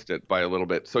tank missed it by a little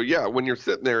bit. So yeah, when you're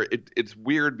sitting there, it's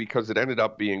weird because it ended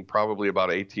up being probably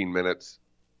about 18 minutes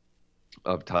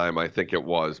of time, I think it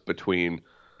was, between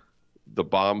the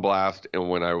bomb blast and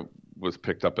when I was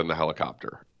picked up in the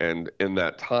helicopter. And in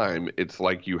that time, it's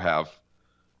like you have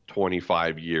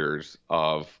 25 years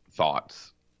of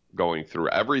thoughts going through.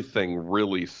 Everything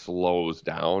really slows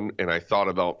down. And I thought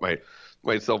about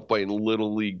myself playing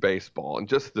Little League Baseball and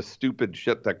just the stupid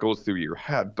shit that goes through your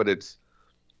head. But it's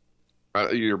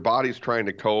your body's trying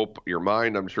to cope. Your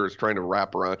mind, I'm sure, is trying to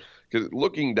wrap around. Because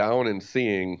looking down and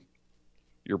seeing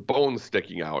your bones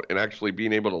sticking out and actually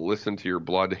being able to listen to your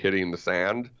blood hitting the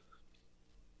sand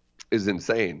is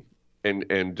insane.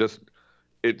 And just,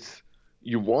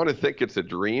 you want to think it's a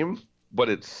dream, but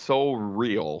it's so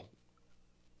real,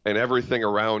 and everything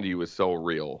around you is so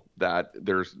real that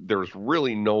there's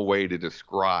really no way to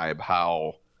describe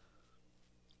how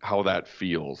that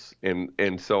feels.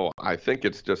 And so I think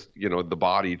it's just, the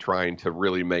body trying to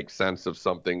really make sense of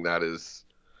something that is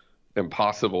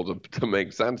impossible to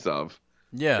make sense of.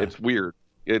 Yeah. It's weird.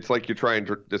 It's like you try and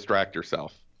distract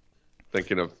yourself,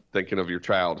 thinking of your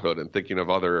childhood and thinking of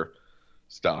other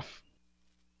stuff.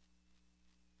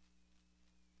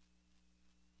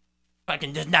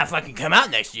 Fucking does not fucking come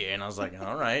out next year. And I was like,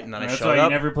 all right. And then I That's showed why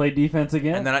up. you never played defense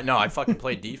again? And then I fucking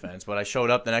played defense, but I showed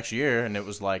up the next year and it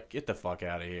was like, get the fuck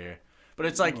out of here. But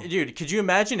it's like, dude, could you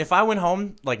imagine if I went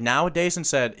home like nowadays and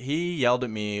said, he yelled at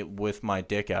me with my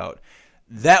dick out?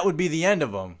 That would be the end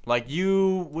of him. Like,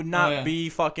 you would not be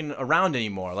fucking around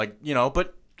anymore. Like, you know,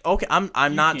 but okay,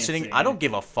 I'm not sitting. I don't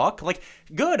give a fuck. Like,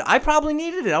 good. I probably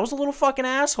needed it. I was a little fucking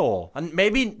asshole. And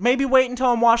maybe wait until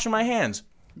I'm washing my hands.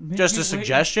 Just a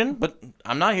suggestion, but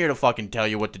I'm not here to fucking tell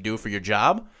you what to do for your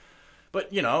job.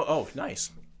 But, you know, oh,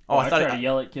 nice. Oh, I try to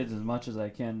yell at kids as much as I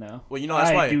can now. Well, you know,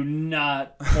 that's why I do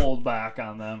not hold back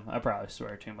on them. I probably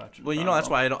swear too much. Well, you know, that's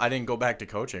why I didn't go back to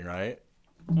coaching, right?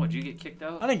 What, you get kicked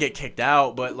out? I didn't get kicked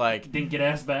out, but like didn't get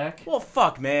asked back. Well,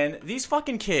 fuck, man, these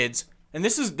fucking kids, and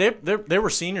this is they were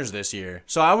seniors this year,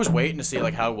 so I was waiting to see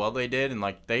like how well they did, and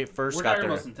like they first got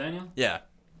their Centennial. Yeah.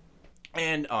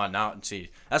 And now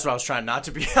see, that's what I was trying not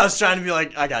to be. I was trying to be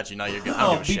like, I got you. No, you're good.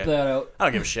 I don't give a beep shit. That out. I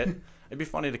don't give a shit. It'd be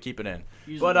funny to keep it in.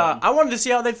 But I wanted to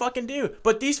see how they fucking do.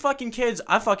 But these fucking kids,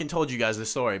 I fucking told you guys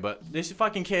this story, but these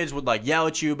fucking kids would like yell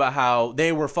at you about how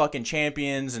they were fucking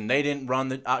champions and they didn't run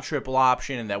the triple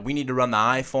option and that we need to run the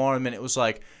I form. And it was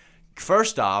like,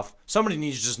 first off, somebody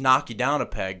needs to just knock you down a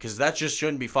peg because that just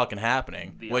shouldn't be fucking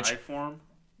happening. The I form?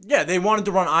 Yeah, they wanted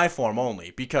to run I form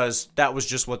only because that was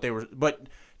just what they were. But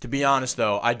to be honest,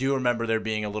 though, I do remember there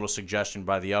being a little suggestion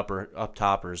by the up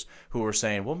toppers who were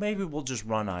saying, well, maybe we'll just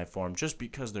run I form just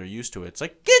because they're used to it. It's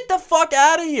like, get the fuck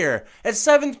out of here. At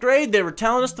 7th grade, they were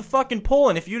telling us to fucking pull,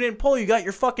 and if you didn't pull, you got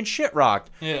your fucking shit rocked.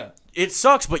 Yeah. It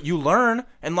sucks, but you learn,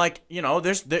 and like, you know,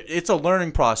 it's a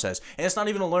learning process. And it's not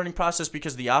even a learning process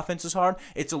because the offense is hard.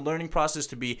 It's a learning process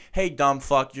to be, hey, dumb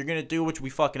fuck, you're going to do what we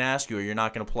fucking ask you or you're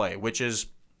not going to play, which is...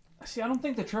 See, I don't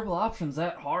think the triple option's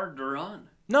that hard to run.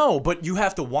 No, but you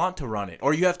have to want to run it,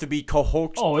 or you have to be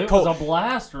coaxed. Oh, it was a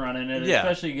blast running it,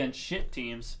 especially against shit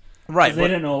teams. Right, they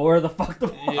didn't know where the fuck the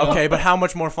ball. Okay, but how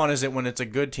much more fun is it when it's a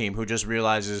good team who just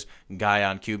realizes guy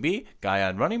on QB, guy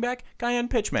on running back, guy on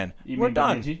pitchman? We're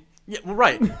done. Bemidji? Yeah, well,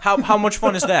 right. How much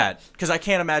fun is that? Because I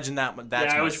can't imagine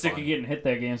that's I was much sick fun. of getting hit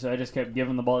that game, so I just kept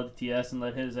giving the ball to TS and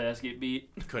let his ass get beat.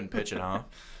 Couldn't pitch it, huh?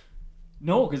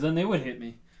 No, because then they would hit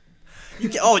me. You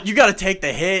got to take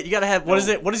the hit. You got to have what is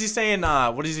it? What is he saying?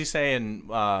 What is he saying?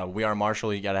 We Are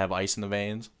Marshall. You got to have ice in the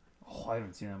veins. Oh, I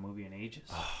haven't seen that movie in ages.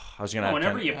 I was gonna.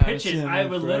 Whenever you pitch it, I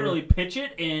would literally pitch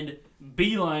it and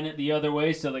beeline it the other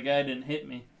way so the guy didn't hit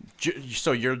me.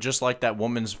 So you're just like that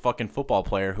woman's fucking football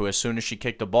player who, as soon as she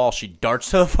kicked the ball, she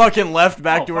darts to the fucking left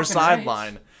back to her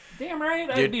sideline. Right. Damn right,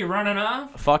 Dude, I'd be running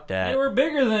off. Fuck that. They were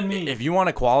bigger than me. If you want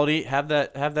equality, have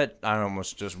that. I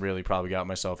almost just really probably got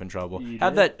myself in trouble.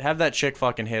 Have that chick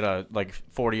fucking hit a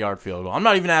 40-yard field goal. I'm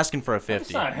not even asking for a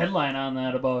 50. I saw a headline on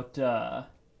that about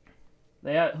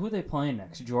who are they playing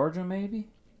next? Georgia, maybe?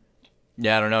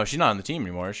 Yeah, I don't know. She's not on the team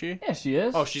anymore, is she? Yeah, she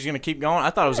is. Oh, she's gonna keep going. I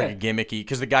thought it was like a gimmicky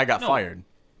because the guy got fired.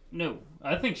 No,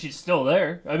 I think she's still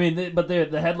there. I mean, but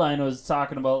the headline was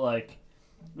talking about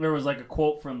there was a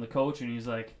quote from the coach, and he's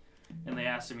like. And they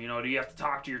asked him, do you have to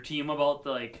talk to your team about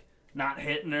not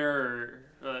hitting her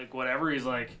or whatever? He's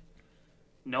like,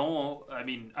 no. I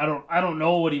mean, I don't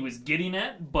know what he was getting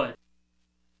at, but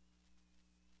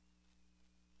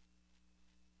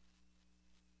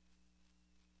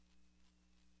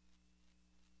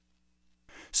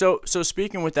So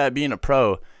speaking with that being a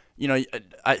pro,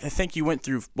 I think you went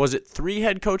through, was it 3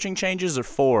 head coaching changes or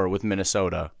 4 with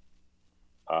Minnesota?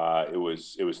 It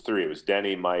was 3. It was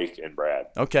Denny, Mike, and Brad.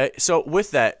 Okay, so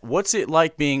with that, what's it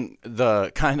like being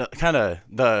the kind of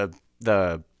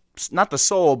the not the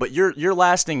soul, but you're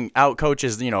lasting out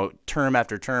coaches, term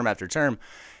after term after term.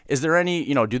 Is there any,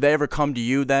 do they ever come to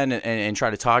you then and try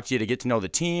to talk to you to get to know the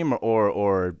team,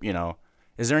 or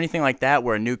is there anything like that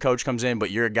where a new coach comes in,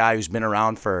 but you're a guy who's been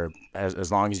around for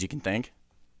as long as you can think?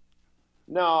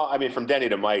 No, I mean, from Denny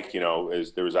to Mike,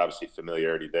 there was obviously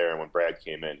familiarity there, and when Brad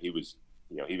came in, he was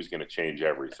going to change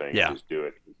everything. Yeah. Just do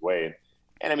it his way.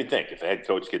 And I mean, think, if a head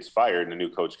coach gets fired and a new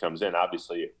coach comes in,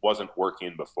 obviously it wasn't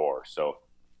working before. So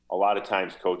a lot of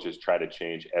times coaches try to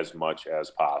change as much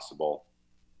as possible.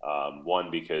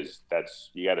 One, because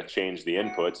you got to change the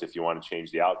inputs if you want to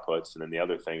change the outputs. And then the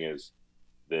other thing is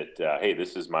that, hey,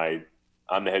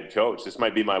 I'm the head coach. This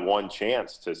might be my one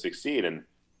chance to succeed. And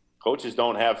coaches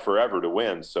don't have forever to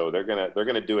win. So they're going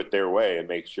to do it their way and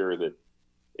make sure that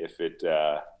if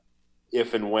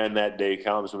if and when that day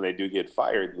comes when they do get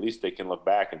fired, at least they can look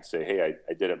back and say, hey,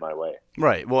 I did it my way.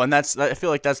 Right. Well, and I feel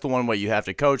like that's the one way you have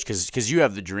to coach because you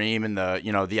have the dream and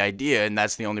the idea, and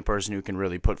that's the only person who can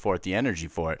really put forth the energy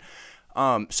for it.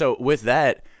 So with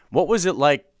that, what was it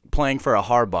like playing for a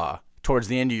Harbaugh towards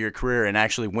the end of your career and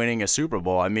actually winning a Super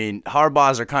Bowl? I mean,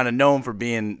 Harbaughs are kind of known for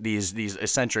being these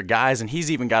eccentric guys, and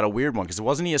he's even got a weird one because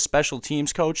wasn't he a special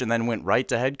teams coach and then went right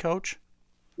to head coach?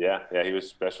 Yeah, he was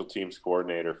special teams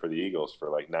coordinator for the Eagles for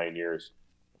like 9 years.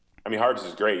 I mean, Harbs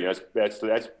is great. That's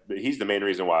he's the main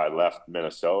reason why I left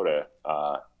Minnesota.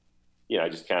 I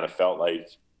just kind of felt like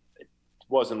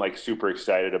wasn't like super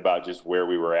excited about just where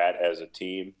we were at as a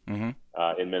team in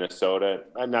Minnesota.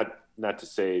 I'm not to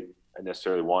say I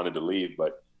necessarily wanted to leave,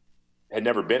 but had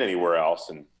never been anywhere else,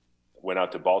 and went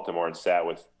out to Baltimore and sat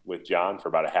with John for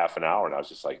about a half an hour, and I was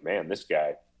just like, man, this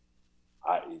guy.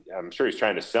 I'm sure he's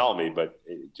trying to sell me, but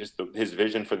just his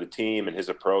vision for the team and his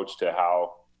approach to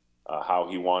how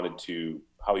he wanted to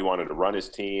run his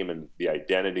team and the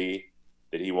identity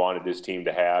that he wanted his team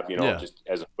to have, just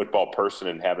as a football person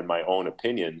and having my own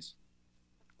opinions,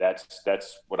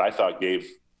 that's what I thought gives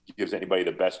anybody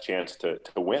the best chance to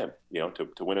win,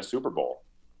 to win a Super Bowl.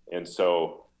 And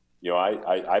so,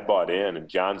 I bought in, and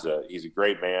he's a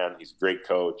great man. He's a great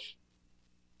coach.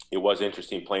 It was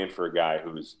interesting playing for a guy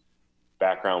whose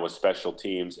background was special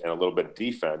teams and a little bit of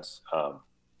defense.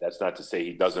 That's not to say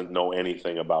he doesn't know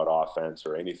anything about offense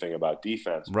or anything about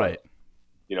defense. Right.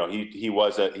 But, he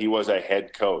was a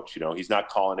head coach. He's not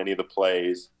calling any of the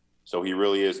plays, so he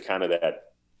really is kind of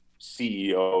that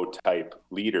CEO type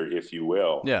leader, if you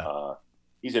will. Yeah.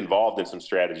 He's involved in some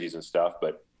strategies and stuff,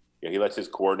 but he lets his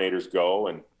coordinators go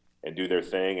and do their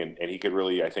thing, and he could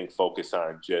really, I think, focus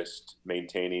on just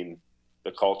maintaining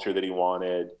the culture that he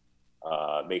wanted.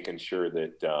 Making sure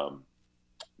that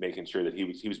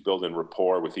he was building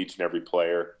rapport with each and every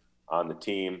player on the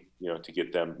team, to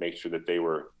get them, make sure that they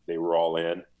were all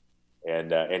in,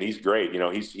 and he's great.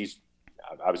 He's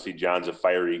obviously John's a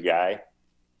fiery guy.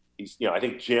 He's, I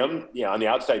think Jim, on the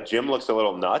outside, Jim looks a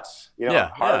little nuts.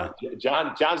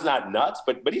 John's not nuts,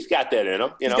 but he's got that in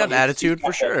him. He's got an attitude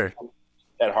for sure.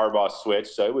 That Harbaugh switch.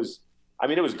 So it was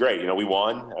great. We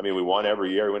won. We won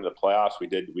every year. We went to the playoffs. We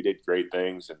did great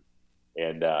things,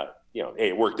 and hey,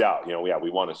 it worked out.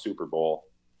 We won a Super Bowl.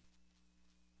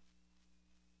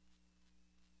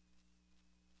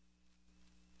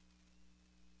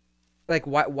 Like,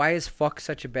 why is fuck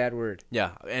such a bad word?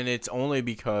 Yeah, and it's only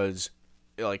because,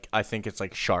 like, I think it's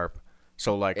like sharp.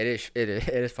 So like it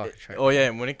is fucking sharp. Oh yeah,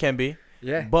 and when it can be.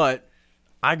 Yeah. But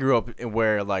I grew up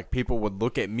where like people would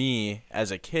look at me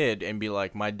as a kid and be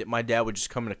like, my dad would just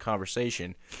come in a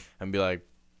conversation and be like,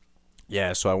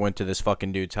 yeah, so I went to this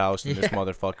fucking dude's house and this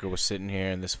motherfucker was sitting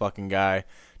here and this fucking guy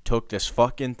took this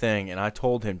fucking thing and I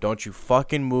told him, don't you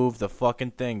fucking move the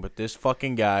fucking thing, but this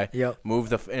fucking guy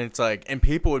moved and it's like, and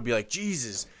people would be like,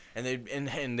 Jesus, and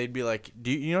they'd be like,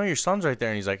 do you know your son's right there?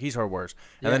 And he's like, he's heard worse,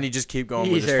 and then he'd just keep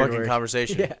going with this fucking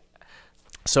conversation. Yeah.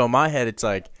 So in my head, it's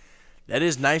like, that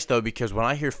is nice though, because when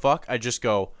I hear fuck, I just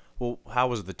go, well, how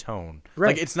was the tone? Right.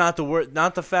 Like, it's not the word,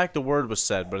 not the fact the word was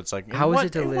said, but it's like, how was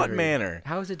it delivered? In what manner?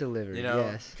 How was it delivered?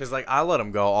 Yes. Because like I let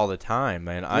them go all the time,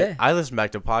 man. I listen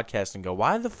back to podcasts and go,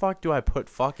 why the fuck do I put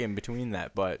fuck in between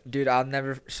that? But dude, I'll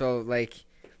never. So like,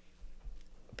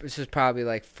 this is probably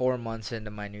like 4 months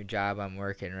into my new job I'm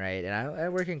working, right? And I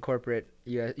work in corporate.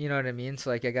 You know what I mean?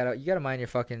 So like, you gotta mind your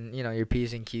fucking, your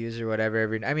P's and Q's or whatever.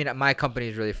 My company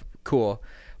is really cool,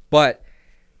 but.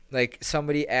 Like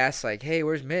somebody asked, like, "Hey,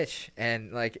 where's Mitch?"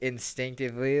 And like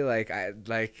instinctively, like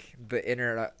the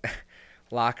inner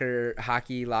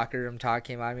hockey locker room talk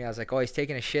came out of me. I was like, "Oh, he's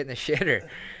taking a shit in the shitter,"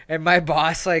 and my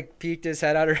boss like peeked his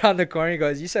head out around the corner. He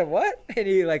goes, "You said what?" And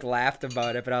he like laughed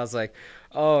about it. But I was like,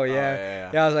 "Oh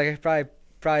yeah." I was like, I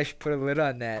probably should put a lid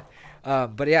on that.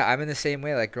 But yeah, I'm in the same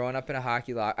way. Like growing up in a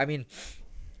hockey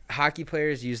hockey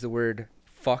players use the word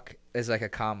 "fuck" as like a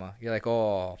comma. You're like,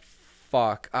 "Oh."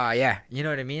 Fuck. Yeah. You know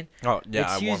what I mean? Oh,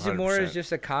 yeah. It's used 100%. More as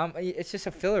just a it's just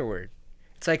a filler word.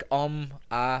 It's like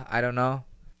I don't know.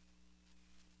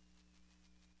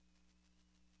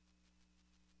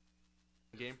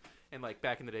 Game. And like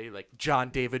back in the day, like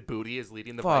John David Booty is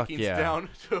leading the Vikings down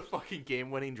to a fucking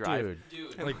game-winning drive.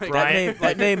 Dude. Like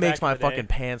that name makes my fucking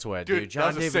pants wet, dude.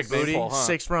 John David Booty,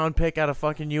 6th round pick out of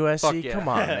fucking USC. Yeah. Come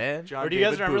on, man. Or do you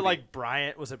guys remember like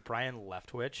Brian? Was it Brian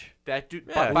Leftwich? That dude.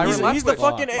 Yeah. He's the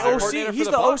fucking OC. He's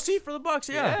the OC for the Bucks.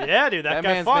 Yeah. Yeah, dude. That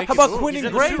guy. How about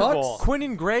Quinton Gray?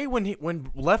 Quinton Gray when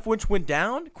Leftwich went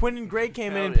down, Quinton Gray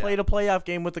came in and played a playoff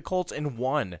game with the Colts and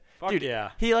won. Dude,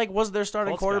 yeah. He like was their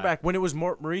starting quarterback when it was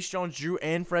Maurice Jones Drew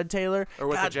and Fred Taylor. Or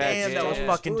with the God Jags, damn, that was yeah.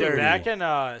 fucking Dude, dirty. back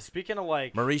in speaking of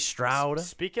like Maurice Stroud.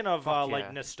 Speaking of Fuck like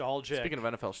yeah. nostalgic. Speaking of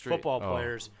NFL Street. football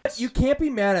players. You can't be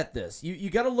mad at this. You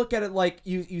got to look at it like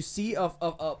you see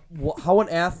how an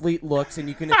athlete looks, and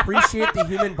you can appreciate the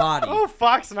human body. Oh,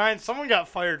 Fox 9, someone got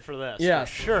fired for this. Yeah,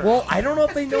 for sure. Well, I don't know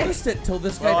if they noticed it till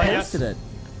this guy posted it.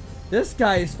 This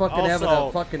guy is fucking having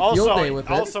a fucking field day with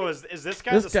it. Also, is this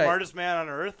guy the smartest man on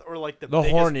earth, or like the biggest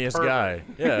horniest pervert? guy?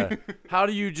 Yeah. How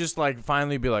do you just like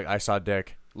finally be like, I saw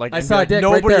dick? Like, I and saw be like, dick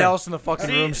nobody right there. else in the fucking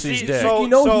room sees dick. So, you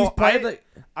know so he's probably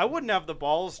I wouldn't have the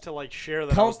balls to like share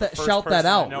that. Count that- shout that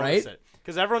out, right?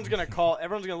 Because everyone's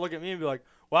gonna look at me and be like,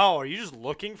 "Wow, are you just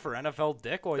looking for NFL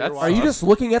dick while you're Are watching?" you just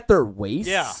looking at their waist?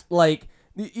 Yeah. Like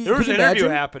There was can an you interview imagine?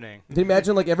 happening. Can you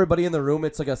imagine like everybody in the room?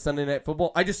 It's like a Sunday night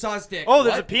football. I just saw his dick. Oh,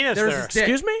 there's What? a penis There's there. his dick.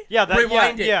 Excuse me? Yeah, that,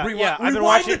 Rewind it. yeah, Rewind- yeah. I've been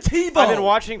rewind watching. the TiVo. I've been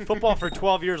watching football for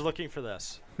 12 years, looking for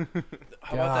this.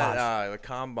 How about that the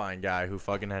combine guy who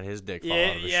fucking had his dick fall Yeah,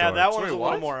 out of his yeah, shorts? that one was a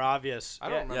little more obvious. I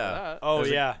don't remember that. Oh There's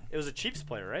a- yeah, it was a Chiefs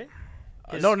player, right?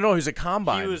 No, he's a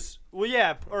combine. He was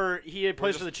or he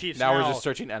plays for the Chiefs. Now we're just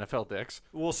searching NFL dicks.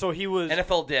 Well, so he was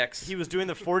NFL dicks. He was doing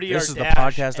the 40-yard This is the dash,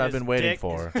 podcast and I've his been waiting dick-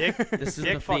 for. his dick, This is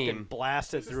dick the fucking theme.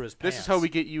 blasted through his This pants. is how we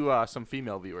get you some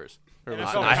female viewers. Or NFL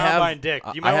listeners. I have- combine dick. You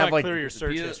I might have, want to like, clear your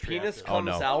search Penis, history. penis after. comes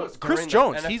no. out. Chris during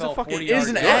Jones, the he's a NFL fucking- 40-yard It is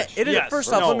an dash. it is, Yes,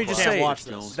 first off, no, let me just can't say watch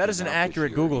this. that is an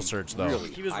accurate Google search though.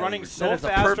 He was running so That is a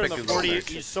fast during perfect the 40.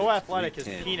 example. He's so athletic. His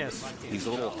penis He's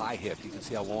a little high hip. You can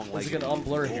see how long legs. Let's get an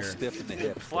unblur here. Stiff in the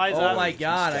hip. flies Oh out. my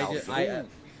god!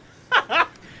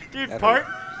 Dude, He's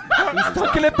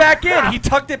tucking it back in. He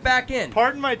tucked it back in.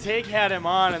 Pardon My Take had him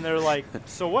on, and they're like,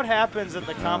 "So what happens at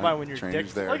the combine when your dick?"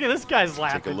 trainer's there. Look at this guy's Take a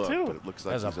laughing look, too. but it looks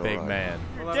like That's a he's big all right. man.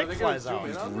 Your dick flies out.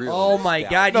 Really Oh my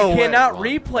stout. god! No You way. cannot High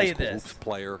replay school this. hoops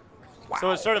player.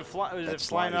 So it started was That it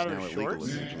slide flying is out of now his illegal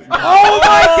shorts? in Major League Oh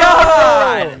my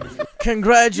god!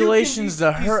 Congratulations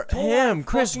to her, pull him, off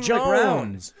Chris fucking the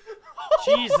ground. Jones.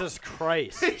 Jesus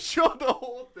Christ! They showed the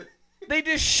whole thing. They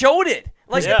just showed it.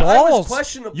 Like Yeah. Balls.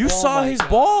 questionable. You Oh saw my his God.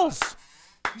 balls.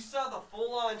 You saw the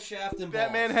full-on shaft and That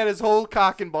balls. man had his whole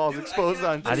cock and balls exposed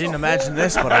on. I didn't imagine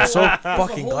this, but I'm so There's a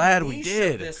fucking whole glad we niche of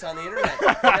did. this on the internet.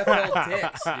 NFL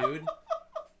dicks, dude.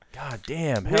 God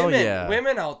damn, hell Women, yeah.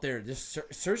 women out there, just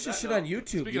search this shit on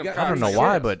YouTube. Speaking You of got I don't know shit.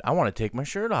 why, but I want to take my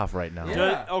shirt off right now.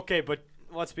 Yeah. Okay, but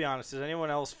let's be honest. Does anyone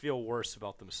else feel worse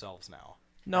about themselves now?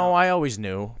 No, I always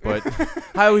knew, but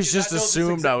I always just I know this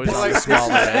assumed I was exact- on the Like,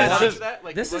 smaller this end.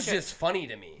 is- This is just funny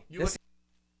to me. This-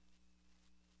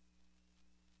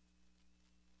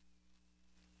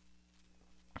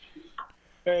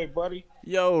 Hey, buddy.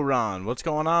 Yo, Ron, what's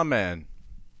going on, man?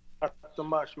 Nothing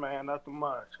much, man. Nothing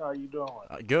much. How you doing?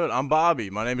 Good. I'm Bobby.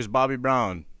 My name is Bobby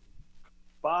Brown.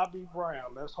 Bobby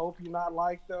Brown. Let's hope you're not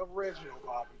like the original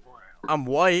Bobby I'm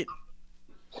white.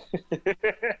 Brown.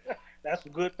 That's a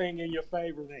good thing in your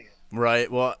favor then. Right.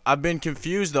 Well, I've been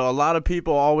confused though. A lot of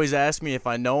people always ask me if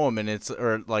I know him, and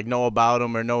know about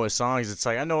him or know his songs. It's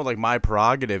like I know like My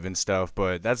Prerogative and stuff,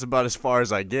 but that's about as far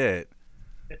as I get.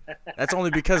 That's only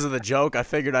because of the joke. I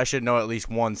figured I should know at least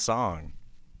one song.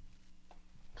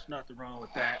 There's nothing wrong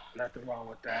with that. Nothing wrong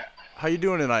with that. How you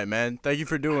doing tonight, man? Thank you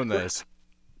for doing this.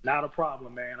 Not a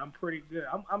problem, man. I'm pretty good.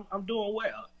 I'm doing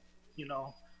well. You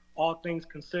know, all things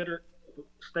considered,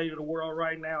 state of the world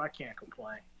right now, I can't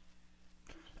complain.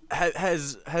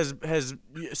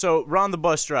 So Ron the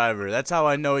bus driver, that's how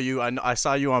I know you. I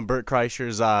saw you on Bert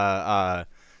Kreischer's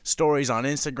stories on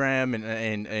Instagram,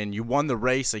 and you won the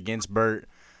race against Bert.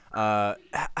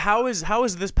 How is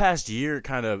this past year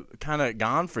kind of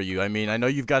gone for you? I mean, I know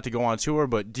you've got to go on tour,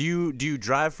 but do you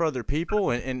drive for other people,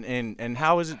 and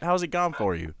how's it gone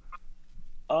for you?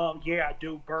 Yeah, I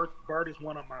do. Bert is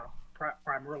one of my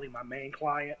primarily my main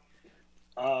client.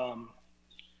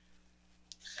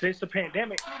 Since the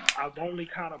pandemic, I've only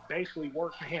kind of basically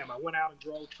worked for him. I went out and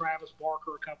drove Travis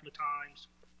Barker a couple of times.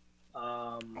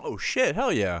 Oh shit!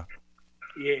 Hell yeah!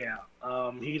 Yeah,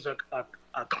 he's a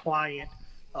client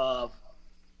of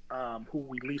who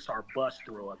we lease our bus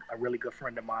through. A really good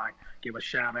friend of mine. Give a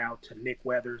shout out to Nick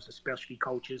Weathers, the specialty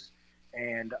coaches,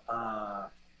 and I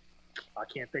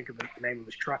can't think of the name of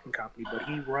his trucking company, but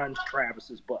he runs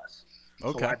Travis's bus.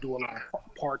 Okay. So I do a lot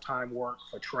of part-time work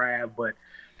for Trav, but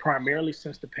primarily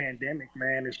since the pandemic,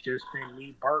 man, it's just been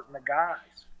me, Bert, and the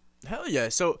guys. Hell yeah!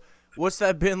 So what's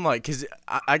that been like? Cause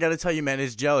I gotta tell you, man,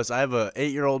 it's jealous. I have a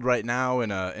 8-year-old right now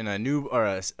and a new or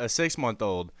a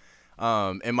 6-month-old.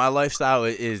 And my lifestyle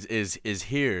is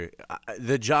here.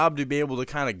 The job to be able to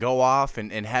kind of go off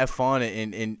and have fun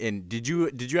and did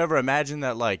you ever imagine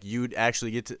that like you'd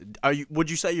actually get to would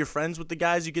you say you're friends with the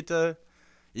guys you get to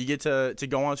You get to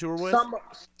go on tour with?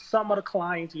 Some of the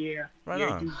clients, yeah. Right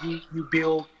on. You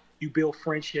build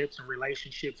friendships and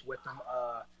relationships with them.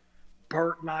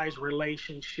 Bert and I's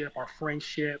relationship, our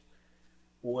friendship,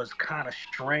 was kind of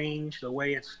strange the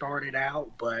way it started out,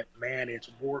 but man,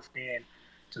 it's morphed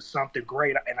into something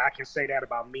great. And I can say that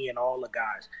about me and all the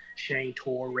guys: Shane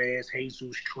Torres,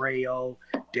 Jesus Trejo,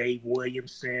 Dave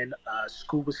Williamson,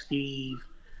 Scuba Steve.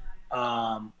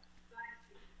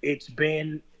 It's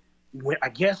been, I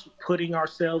guess, putting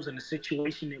ourselves in the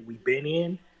situation that we've been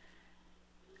in.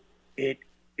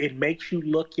 It makes you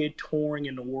look at touring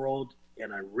in the world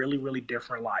in a really, really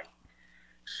different light.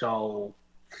 So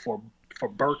for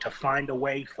Bert to find a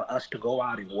way for us to go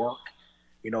out and work,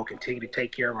 continue to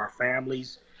take care of our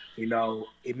families,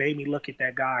 it made me look at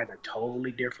that guy in a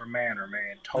totally different manner,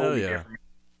 man. Totally different.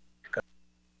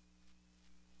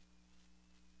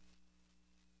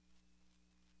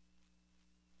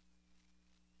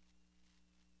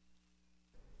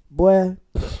 Boy.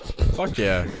 Fuck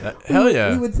yeah. Hell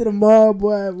yeah. We went to the mall,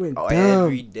 boy. Went dumb.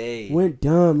 Every day. Went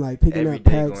dumb, like picking Every up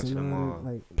day pets going to and the all mall.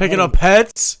 that. Like, Picking up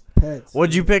pets? Pets.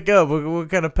 What'd you pick up? What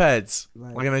kind of pets?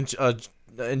 Like an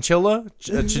chinchilla?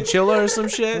 A chinchilla or some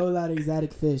shit? A whole lot of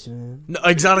exotic fish, man. No,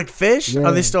 exotic fish? Yeah.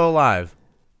 Are they still alive?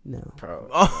 No. Bro.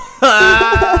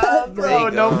 Bro,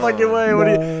 no fucking way. What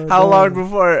do you, how long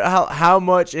before? How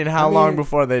much and how long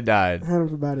before they died? I had them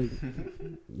for about a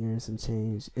year and some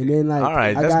change, and then like. All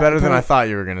right, that's better than I thought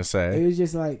you were gonna say. It was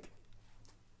just like,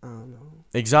 I don't know.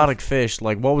 Exotic fish.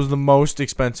 Like, what was the most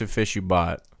expensive fish you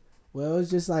bought? Well, it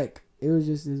was just like it was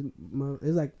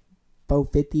like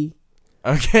 $450.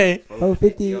 Okay.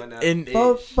 $450 in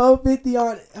 $450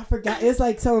 on. I forgot. It's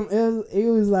like some. It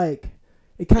was like.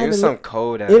 It kind of was some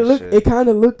cold ass shit. It kind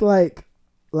of looked like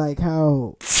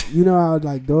how how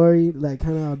like Dory, like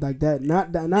kind of like that. Not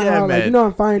Yeah, how man. like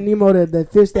on Finding Nemo,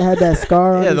 that fish that had that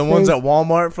scar on. Yeah, his the ones face. at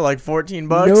Walmart for like $14.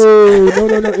 No.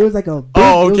 It was like a. Big,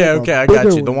 Oh, it was okay, like okay, a I got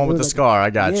bigger you. The one with It the was scar,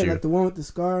 I got yeah, you. like the one with the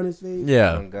scar on his face.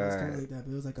 Yeah. It was kind of like that,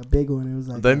 but it was like a big one. It was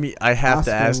like. Let me. I have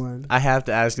to Oscar ask. one. I have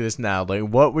to ask this now. Like,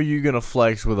 what were you gonna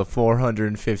flex with a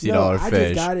 $450 No, fish? I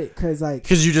just got it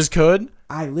because you just could.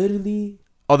 I literally.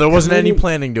 Oh, there wasn't any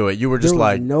planning to it. You were just there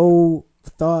was like. no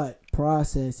thought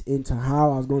process into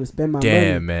how I was going to spend my money.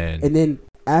 Damn, man. And then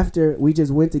after we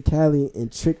just went to Cali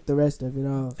and tricked the rest of it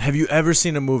off. Have you ever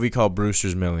seen a movie called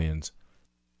Brewster's Millions?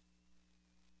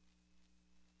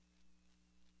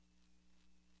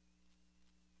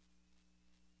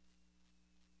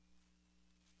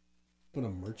 Open a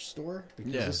merch store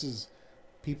because Yeah. this is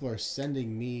people are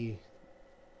sending me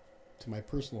to my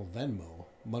personal Venmo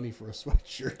money for a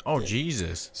sweatshirt. Oh,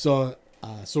 Jesus. So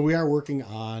we are working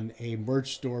on a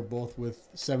merch store both with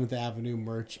 7th Avenue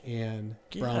merch and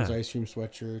Brown's Yeah. Ice Cream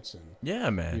sweatshirts, and Yeah,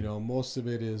 man. most of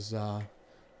it is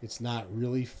it's not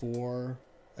really for,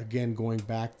 again, going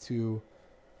back to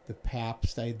the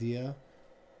Pabst idea.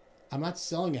 I'm not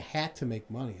selling a hat to make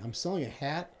money. I'm selling a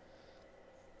hat.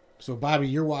 So Bobby,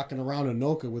 you're walking around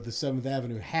Anoka with the 7th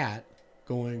Avenue hat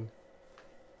going,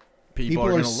 people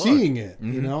are gonna seeing look. it.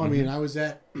 Mhm, I mean, I was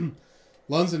at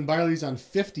Lunds and Barley's on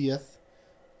 50th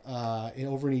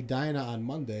over in Edina on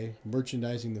Monday,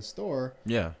 merchandising the store.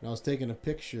 Yeah. And I was taking a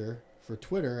picture for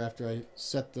Twitter after I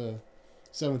set the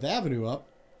 7th Avenue up.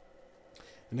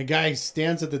 And the guy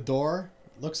stands at the door,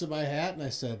 looks at my hat, and I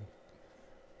said,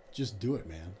 just do it,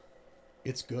 man.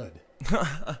 It's good.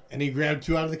 And he grabbed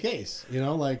 2 out of the case.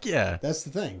 Yeah. That's the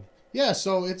thing. Yeah,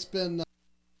 so it's been...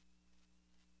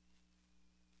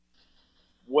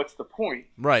 What's the point?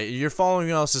 Right, you're following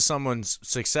else to someone's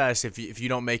success if you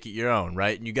don't make it your own,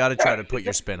 right? And you got to try to put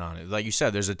your spin on it. Like you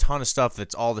said, there's a ton of stuff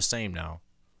that's all the same now.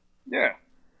 Yeah.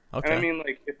 Okay. And I mean,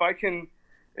 like, if I can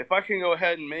go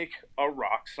ahead and make a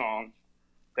rock song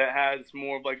that has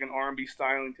more of like an R&B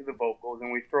styling to the vocals,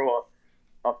 and we throw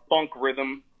a funk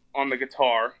rhythm on the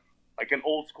guitar, like an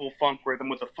old school funk rhythm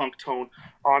with a funk tone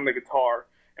on the guitar,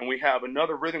 and we have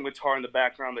another rhythm guitar in the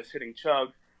background that's hitting chug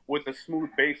with a smooth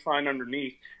bass line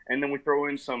underneath, and then we throw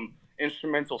in some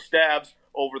instrumental stabs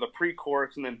over the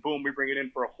pre-chorus, and then boom, we bring it in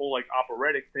for a whole like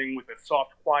operatic thing with a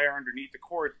soft choir underneath the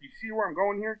chorus. You see where I'm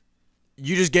going here?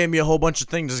 You just gave me a whole bunch of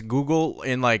things to Google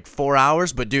in like 4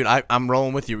 hours, but dude, I'm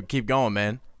rolling with you. Keep going,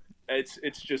 man. It's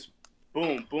just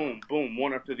boom, boom, boom,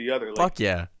 one after the other. Like, Fuck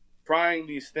yeah. Trying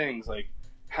these things, like,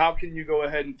 how can you go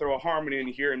ahead and throw a harmony in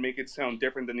here and make it sound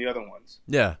different than the other ones?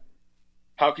 Yeah.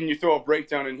 How can you throw a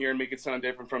breakdown in here and make it sound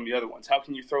different from the other ones? How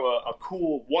can you throw a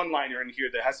cool one-liner in here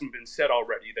that hasn't been said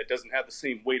already, that doesn't have the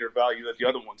same weight or value that the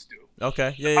other ones do?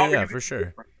 Okay. How Yeah, are you for gonna be sure.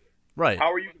 different? Right.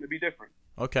 How are you going to be different?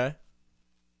 Okay.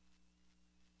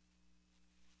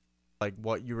 Like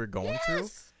what you were going through,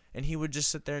 and he would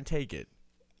just sit there and take it.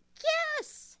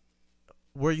 Yes.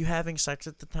 Were you having sex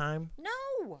at the time?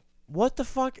 No. What the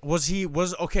fuck? Was he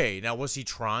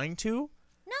trying to?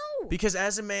 No. Because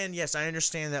as a man, yes, I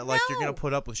understand that, like, you're going to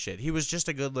put up with shit. He was just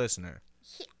a good listener.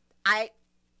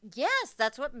 Yes,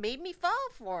 that's what made me fall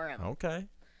for him. Okay.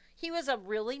 He was a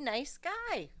really nice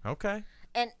guy. Okay.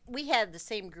 And we had the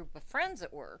same group of friends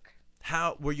at work.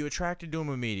 How were you attracted to him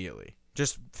immediately?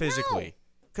 Just physically?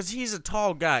 Because he's a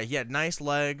tall guy. He had nice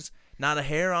legs, not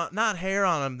hair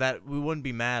on him that we wouldn't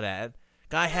be mad at.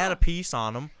 Guy had a piece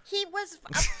on him. He was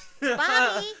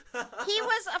Bobby. He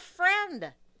was a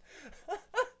friend.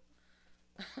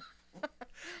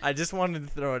 I just wanted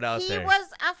to throw it out there. He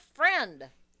was a friend.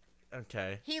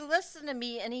 Okay. He listened to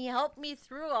me and he helped me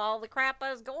through all the crap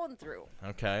I was going through.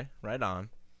 Okay, right on.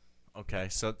 Okay,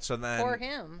 so then For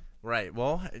him. Right.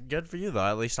 Well, good for you though.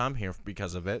 At least I'm here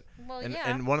because of it. Well, and, yeah.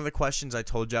 And one of the questions I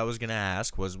told you I was gonna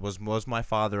ask was my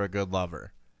father a good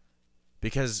lover?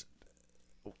 Because.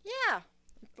 Yeah,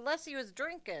 unless he was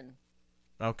drinking.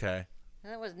 Okay.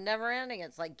 And it was never ending.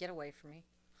 It's like, get away from me.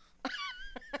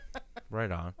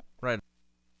 Right on. Right.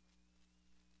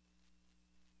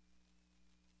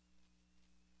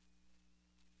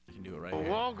 You can do it right here.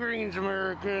 Walgreens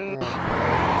American.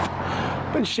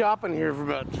 Been shopping here for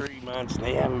about 3 months, and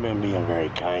they haven't been being very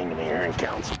kind to me here in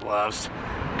Council Bluffs.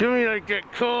 Give me like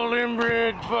that cold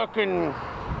inbred fucking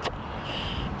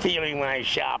feeling when I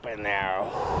shop in there.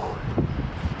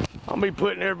 I'll be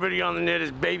putting everybody on the net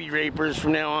as baby rapers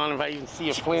from now on if I even see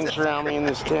a flinch around me in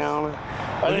this town.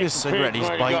 Look at his cigarette. He's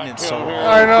biting it so hard.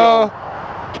 I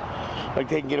know. Like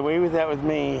they can get away with that with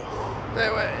me.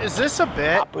 Is this a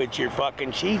bit? I'll put your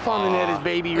fucking chief on the net as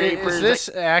baby rapers. Is this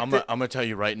acting? I'm gonna tell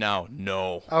you right now,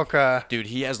 no. Okay. Dude,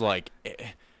 he has like,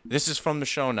 this is from the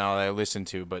show now that I listen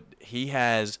to, but he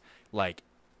has like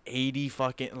 80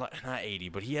 fucking, not 80,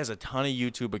 but he has a ton of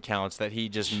YouTube accounts that he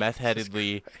just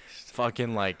meth-headedly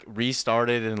fucking like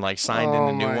restarted and like signed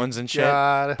into new ones and shit.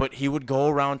 God. But he would go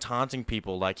around taunting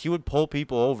people. Like he would pull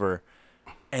people over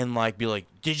and like be like,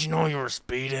 "Did you know you were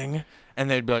speeding?" And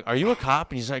they'd be like, "Are you a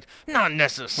cop?" And he's like, "Not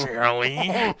necessarily."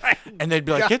 And they'd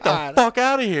be like, "Get the fuck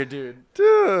out of here, dude."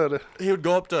 Dude. He would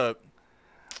go up to.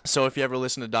 So if you ever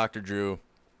listen to Dr. Drew,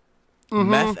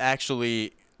 Mhm.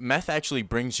 meth actually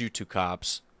brings you to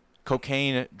cops.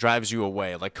 Cocaine drives you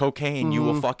away. Like cocaine, you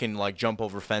will fucking like jump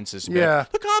over fences. And be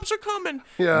like, the cops are coming.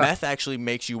 Yeah. Meth actually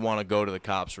makes you want to go to the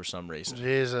cops for some reason.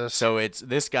 Jesus. So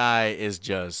this guy is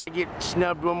just. Get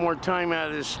snubbed one more time out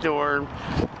of this store.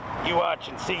 You watch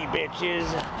and see, bitches.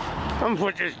 I'm gonna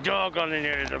put this dog on the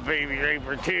net as a baby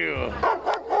raper too.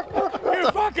 You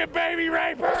fucking baby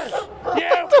raper!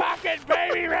 You fucking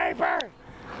baby raper!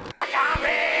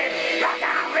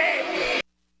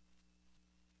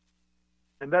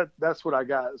 And that's what I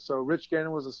got. So Rich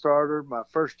Gannon was a starter my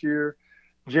first year.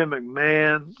 Jim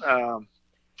McMahon,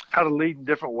 how to lead in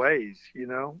different ways, you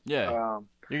know. Yeah.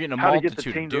 You're getting a how to get the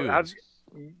multitude team of dudes.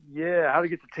 how to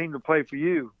get the team to play for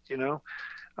you, you know.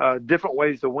 Different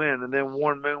ways to win. And then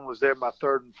Warren Moon was there my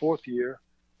third and fourth year.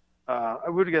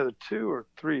 We were together 2 or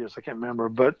 3 years, I can't remember.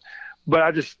 But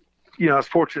I just, you know, I was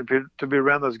fortunate to be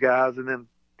around those guys. And then,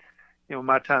 you know, when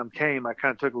my time came, I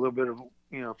kind of took a little bit of,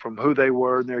 you know, from who they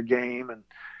were in their game and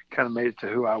kind of made it to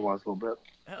who I was a little bit.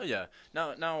 Hell yeah.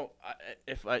 Now,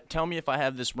 tell me if I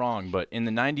have this wrong, but in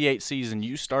the '98 season,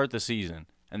 you start the season,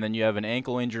 and then you have an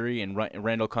ankle injury, and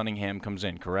Randall Cunningham comes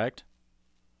in, correct?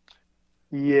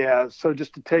 Yeah. So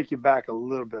just to take you back a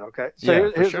little bit, okay.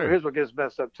 So here's what gets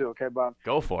messed up too, okay, Bob.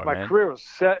 Go for it, my man. career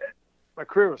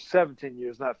was 17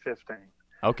 years, not 15.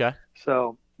 Okay.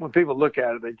 So when people look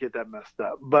at it, they get that messed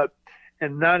up. But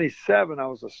in '97, I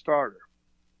was a starter,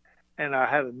 and I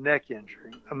had a neck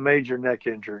injury, a major neck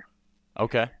injury.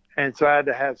 Okay. And so I had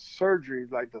to have surgery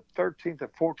like the 13th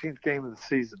or 14th game of the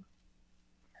season.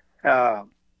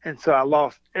 And so I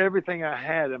lost everything I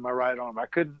had in my right arm. I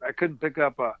couldn't pick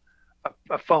up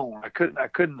a phone. I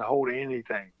couldn't hold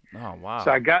anything. Oh, wow.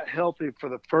 So I got healthy for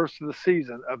the first of the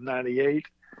season of '98.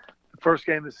 The first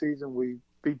game of the season, we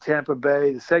beat Tampa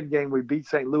Bay. The second game, we beat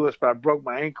St. Louis, but I broke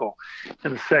my ankle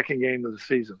in the second game of the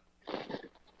season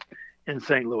in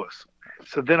St. Louis.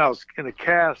 So then I was in a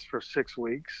cast for 6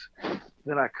 weeks.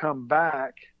 Then I come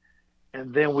back,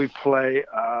 and then we play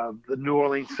the New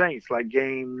Orleans Saints, like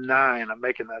game 9. I'm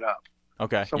making that up.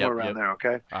 Okay. Somewhere around there,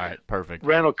 okay? All right, perfect.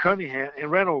 Randall Cunningham,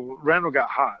 and Randall got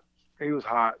hot. He was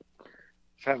hot.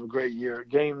 He's having a great year.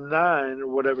 Game 9 or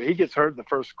whatever, he gets hurt in the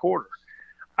first quarter.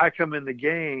 I come in the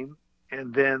game,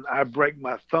 and then I break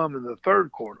my thumb in the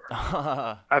third quarter.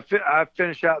 I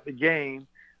finish out the game.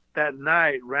 That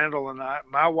night, Randall and I,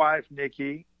 my wife,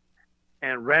 Nikki,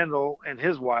 and Randall and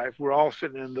his wife were all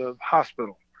sitting in the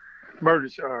hospital. We're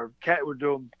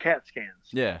doing CAT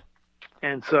scans. Yeah.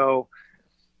 And so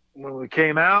when we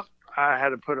came out, I had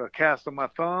to put a cast on my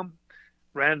thumb.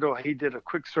 Randall, he did a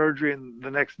quick surgery, and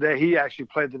the next day, he actually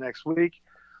played the next week.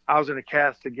 I was in a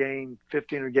cast of game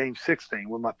 15 or game 16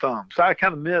 with my thumb. So I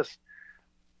kind of missed.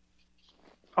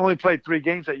 I only played 3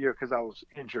 games that year because I was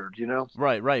injured, you know?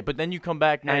 Right. But then you come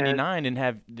back 99 and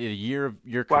have the year of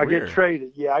your career. Well, I get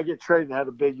traded. Yeah, I get traded and had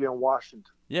a big year in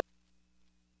Washington. Yeah.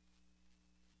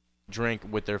 Drink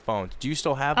with their phones. Do you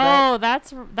still have that? Oh,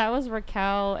 that was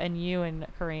Raquel and you and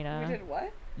Karina. We did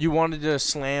what? You wanted to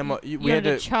slam. We had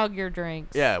to chug your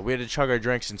drinks. Yeah, we had to chug our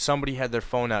drinks, and somebody had their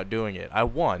phone out doing it. I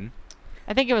won.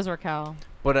 I think it was Raquel.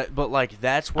 But like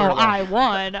that's where. Oh, like, I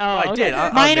won. Oh, I okay.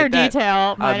 did. Minor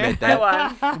detail. I admit that.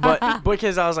 I won. But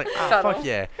because I was like, fuck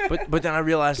yeah. But then I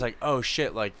realized like, oh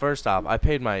shit. Like first off, I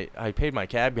paid my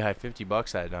cab guy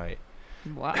 $50 that night.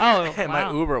 Wow. Oh, and my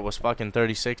Uber was fucking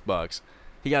 $36.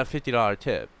 He got a $50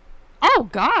 tip. Oh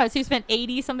God! So you spent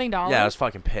 $80 something. Yeah, I was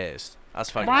fucking pissed.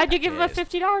 Why'd you give him a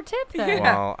 $50 tip then?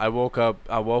 Well, I woke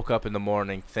up in the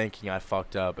morning thinking I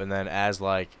fucked up, and then as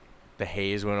like the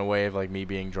haze went away of like me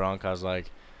being drunk, I was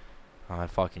like, I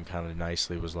fucking kind of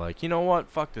nicely was like, you know what?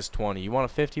 Fuck this 20. You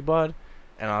want a 50, bud?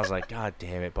 And I was like, God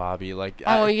damn it, Bobby! Like, you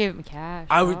gave him cash.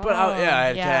 I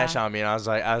had cash on me, and I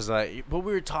was like, but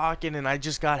we were talking, and I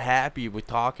just got happy with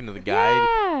talking to the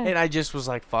guy, and I just was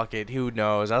like, fuck it, who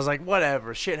knows? I was like,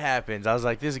 whatever, shit happens. I was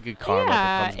like, this is good karma if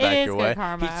it comes back your way.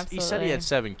 Karma, he said he had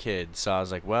 7 kids, so I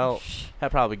was like, well, I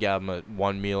probably got him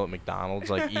one meal at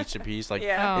McDonald's, like each a piece. Like,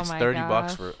 it's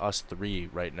 $30 for us 3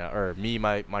 right now, or me,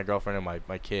 my girlfriend, and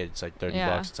my kids. Like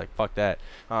 $30. It's like fuck that.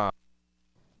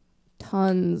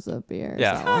 Tons of beer.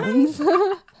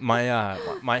 Yeah.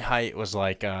 My height was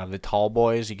like the tall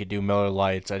boys. You could do Miller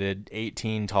Lights. I did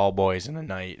 18 tall boys in a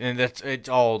night, and it's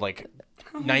all like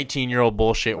 19-year-old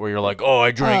bullshit where you're like, oh,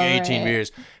 I drank 18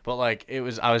 beers, but like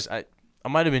I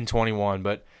might have been 21,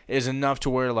 but it was enough to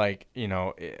where like, you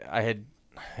know, I had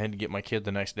to get my kid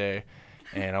the next day,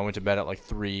 and I went to bed at like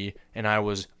 3, and I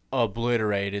was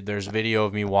obliterated. There's video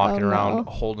of me walking around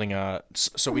holding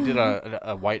so we did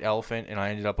a white elephant, and I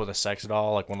ended up with a sex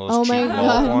doll, like one of those cheap little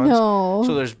ones. No.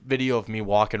 So there's video of me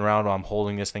walking around while I'm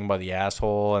holding this thing by the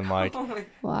asshole, and like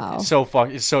wow,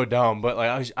 it's so dumb, but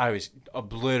like I was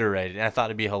obliterated, and I thought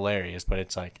it'd be hilarious, but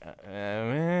it's like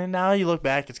now you look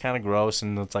back, it's kind of gross,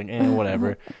 and it's like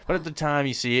whatever. But at the time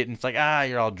you see it, and it's like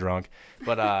you're all drunk.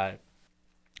 But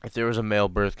if there was a male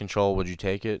birth control, would you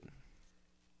take it?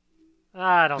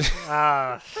 I don't.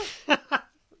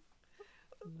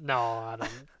 No, I don't.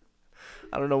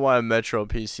 I don't know why a Metro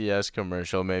PCS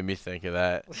commercial made me think of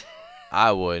that.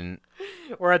 I wouldn't.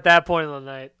 We're at that point of the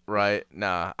night. Right?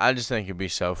 Nah, I just think it'd be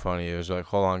so funny. It was like,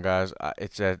 hold on, guys,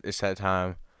 it's that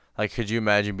time. Like, could you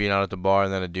imagine being out at the bar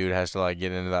and then a dude has to like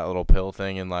get into that little pill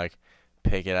thing and like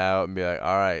pick it out and be like,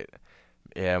 all right.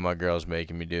 Yeah, my girl's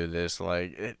making me do this.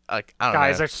 Like, I don't know.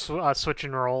 Guys are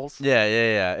switching roles.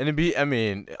 Yeah. And it'd be, I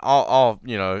mean, I'll,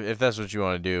 you know, if that's what you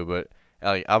want to do, but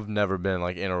like, I've never been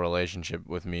like in a relationship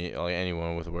with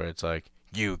anyone with where it's like,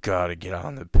 you gotta get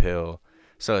on the pill.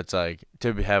 So it's like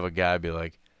to have a guy be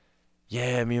like,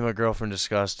 yeah, me and my girlfriend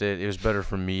discussed it. It was better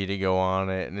for me to go on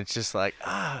it, and it's just like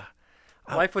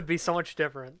life would be so much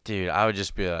different. Dude, I'd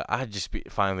just be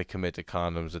finally commit to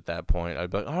condoms at that point. I'd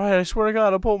be like, all right, I swear to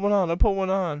God, I'll put one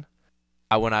on.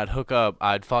 When I'd hook up,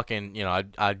 I'd fucking, you know,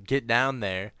 I'd get down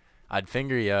there, I'd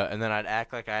finger you, and then I'd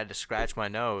act like I had to scratch my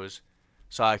nose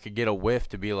so I could get a whiff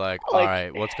to be like, all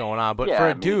right, what's going on? But for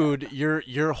a dude,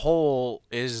 your hole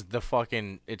is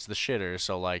it's the shitter,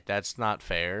 so like that's not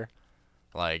fair.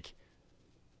 Like,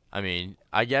 I mean,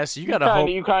 I guess you gotta hope.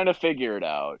 You kind of figure it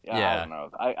out. Yeah. I don't know.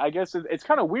 I guess it's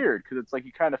kind of weird because it's like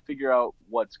you kind of figure out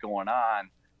what's going on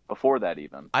before that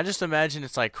even. I just imagine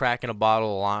it's like cracking a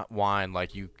bottle of wine.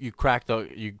 Like you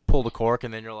pull the cork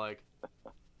and then you're like,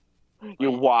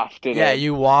 you waft it. Yeah, in.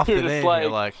 you waft you're it in. Like,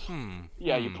 you're like,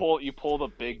 Yeah, you pull the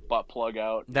big butt plug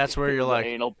out. That's where you're like,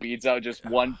 anal beads out, just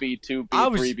 1 bead, 2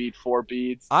 bead, 3 bead, 4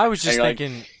 beads. I was just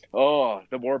thinking. Like, oh,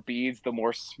 the more beads, the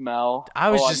more smell. I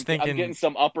was just thinking. I'm getting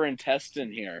some upper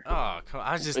intestine here. Oh,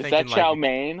 I was just Is thinking. Is that chow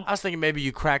mein? I was thinking maybe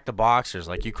you crack the boxers.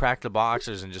 Like you crack the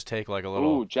boxers and just take like a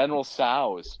little. Ooh, General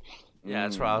Tso's. Yeah,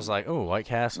 that's where I was like, ooh, White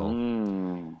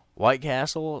Castle. White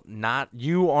Castle,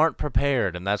 you aren't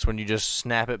prepared, and that's when you just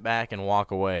snap it back and walk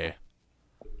away.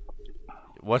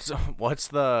 What's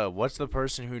the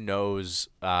person who knows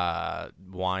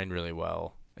wine really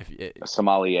well?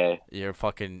 Sommelier. You're a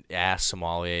fucking ass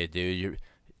sommelier, dude.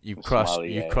 You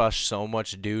crush so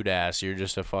much dude ass. You're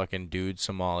just a fucking dude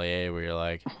sommelier where you're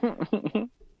like,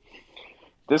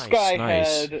 this guy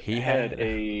nice.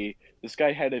 This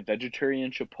guy had a vegetarian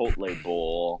Chipotle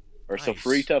bowl or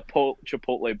sofrita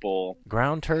chipotle bowl.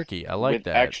 Ground turkey. I like with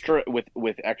that.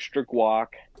 With extra guac.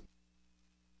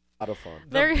 A lot of fun.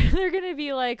 They're gonna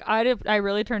be like, I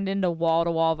really turned into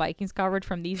wall-to-wall Vikings coverage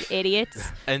from these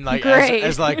idiots. And like Great.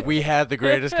 as like we had the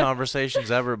greatest conversations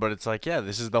ever, but it's like, yeah,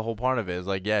 this is the whole part of it. It's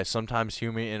like, yeah, sometimes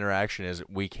human interaction is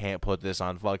we can't put this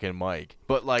on fucking mic.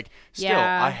 But like still,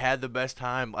 Yeah. I had the best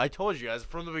time. I told you guys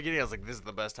from the beginning, I was like, this is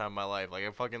the best time of my life. Like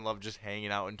I fucking love just hanging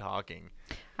out and talking.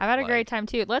 I've had a great time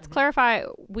too. Let's clarify,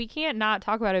 we can't not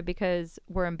talk about it because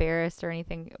we're embarrassed or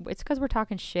anything. It's because we're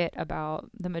talking shit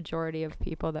about the majority of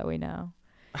people that we know.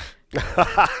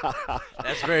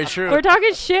 That's very true. We're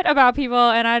talking shit about people,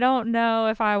 and I don't know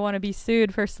if I want to be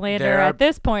sued for slander at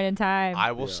this point in time.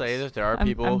 I will say that there are I'm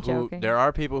people who joking. there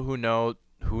are people who know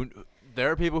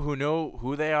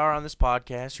who they are on this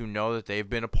podcast, who know that they've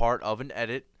been a part of an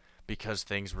edit because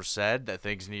things were said that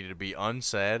things needed to be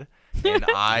unsaid. And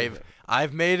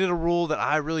I've made it a rule that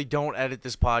I really don't edit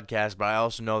this podcast, but I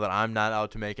also know that I'm not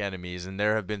out to make enemies, and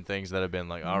there have been things that have been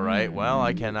like, all right, well,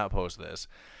 I cannot post this.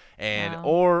 And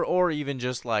or even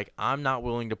just like, I'm not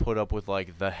willing to put up with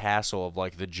like the hassle of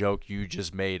like the joke you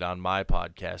just made on my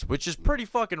podcast, which is pretty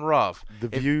fucking rough. The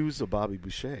views of Bobby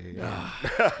Boucher.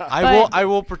 I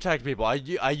will protect people.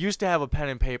 I used to have a pen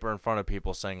and paper in front of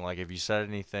people saying like, if you said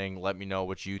anything, let me know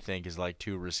what you think is like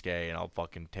too risque, and I'll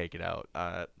fucking take it out.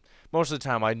 Most of the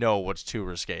time, I know what's too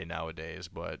risque nowadays,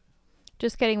 but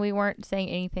Just kidding. We weren't saying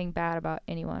anything bad about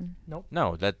anyone. nope.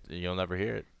 No, that you'll never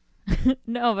hear it.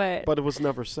 No, but it was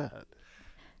never said.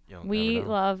 We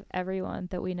love everyone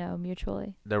that we know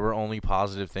mutually. There were only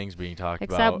positive things being talked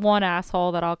Except about. one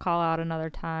asshole that I'll call out another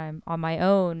time on my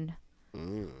own.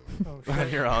 On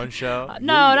your own show?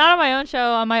 No, not on my own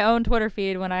show. On my own Twitter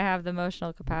feed when I have the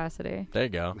emotional capacity. There you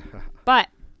go. But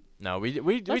no,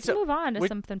 let's move on to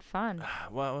something fun.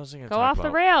 What was I going to Go talk off about?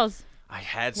 the rails. I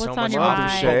had What's so on much your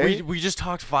mind? but we just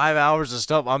talked 5 hours of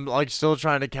stuff. I'm like still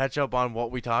trying to catch up on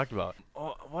what we talked about.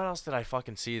 Oh, what else did I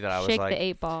fucking see that I was Shake like?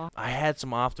 the 8-ball. I had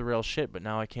some off the rail shit, but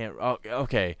now I can't. Oh,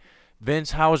 okay.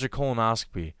 Vince, how was your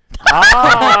colonoscopy?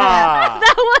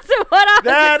 That wasn't what I was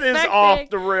That is expecting. off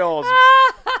the rails.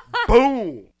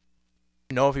 Boom.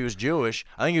 Know if he was Jewish.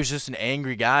 I think he was just an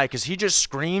angry guy because he just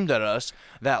screamed at us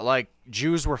that like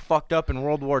Jews were fucked up in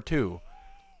World War II.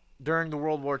 During the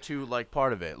World War II, like,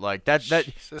 part of it. Like, that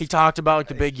he talked about like,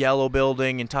 the big yellow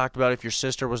building and talked about if your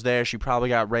sister was there, she probably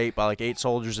got raped by, like, 8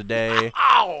 soldiers a day.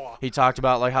 He talked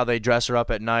about, like, how they dress her up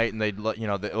at night and they'd, you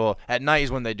know, well, at night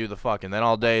is when they do the fucking. Then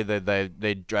all day,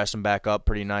 they dress them back up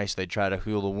pretty nice. They try to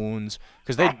heal the wounds.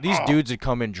 Because these dudes would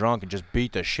come in drunk and just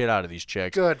beat the shit out of these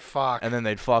chicks. Good fuck. And then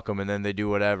they'd fuck them and then they'd do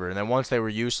whatever. And then once they were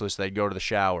useless, they'd go to the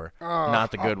shower.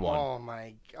 Not the good one. Oh,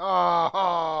 my.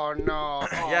 Oh, no.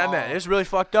 Yeah, man, it's really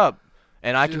fucked up.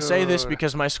 And I can say this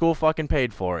because my school fucking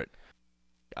paid for it.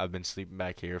 I've been sleeping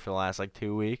back here for the last, like,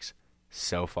 2 weeks.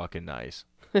 So fucking nice.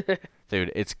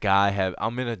 Dude, it's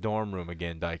I'm in a dorm room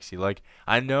again, Dykesy. Like,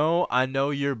 I know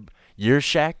you're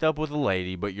shacked up with a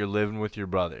lady, but you're living with your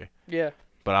brother. Yeah.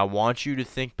 But I want you to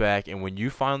think back, and when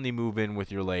you finally move in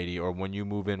with your lady, or when you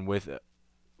move in with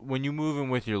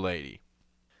your lady,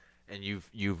 and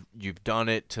you've done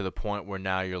it to the point where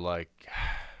now you're like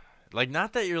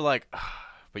not that you're like,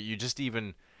 but you just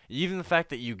even the fact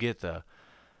that you get the,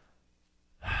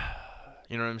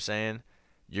 you know what I'm saying?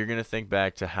 You're gonna think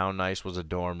back to how nice was a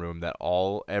dorm room that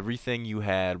everything you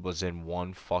had was in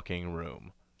one fucking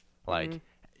room, like.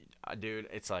 Dude,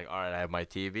 it's like, all right, I have my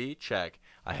TV, check.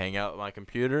 I hang out with my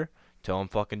computer till I'm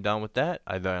fucking done with that.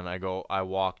 I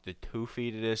walk the 2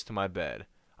 feet it is to my bed.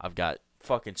 I've got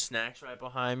fucking snacks right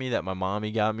behind me that my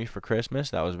mommy got me for Christmas.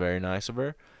 That was very nice of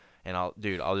her. And I'll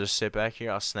just sit back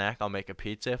here. I'll snack. I'll make a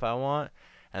pizza if I want.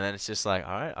 And then it's just like,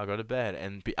 all right, I'll go to bed.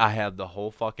 And I have the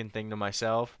whole fucking thing to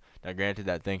myself. Now, granted,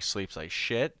 that thing sleeps like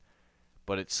shit,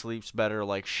 but it sleeps better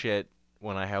like shit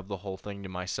when I have the whole thing to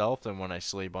myself than when I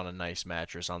sleep on a nice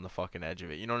mattress on the fucking edge of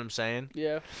it. You know what I'm saying?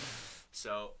 Yeah.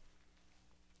 So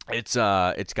it's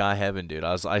guy heaven, dude.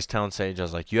 I was telling Sage, I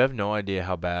was like, you have no idea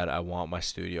how bad I want my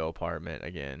studio apartment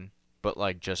again, but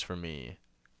like just for me.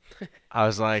 I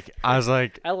was like I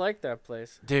like that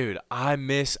place. Dude, I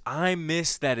miss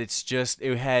that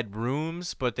it had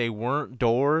rooms but they weren't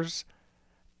doors,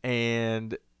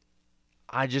 and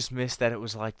I just miss that it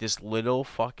was like this little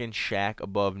fucking shack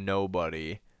above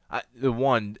nobody.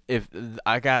 If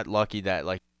I got lucky that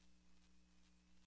like